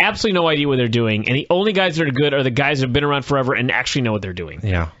have absolutely no idea what they're doing, and the only guys that are good are the guys that have been around forever and actually know what they're doing.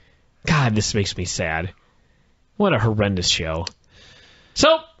 Yeah. God, this makes me sad. What a horrendous show.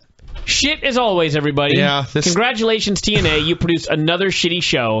 So, shit as always, everybody. Yeah. Congratulations, TNA. You produced another shitty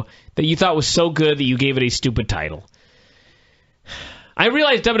show that you thought was so good that you gave it a stupid title. I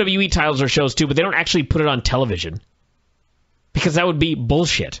realize WWE titles are shows too, but they don't actually put it on television. Because that would be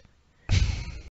bullshit.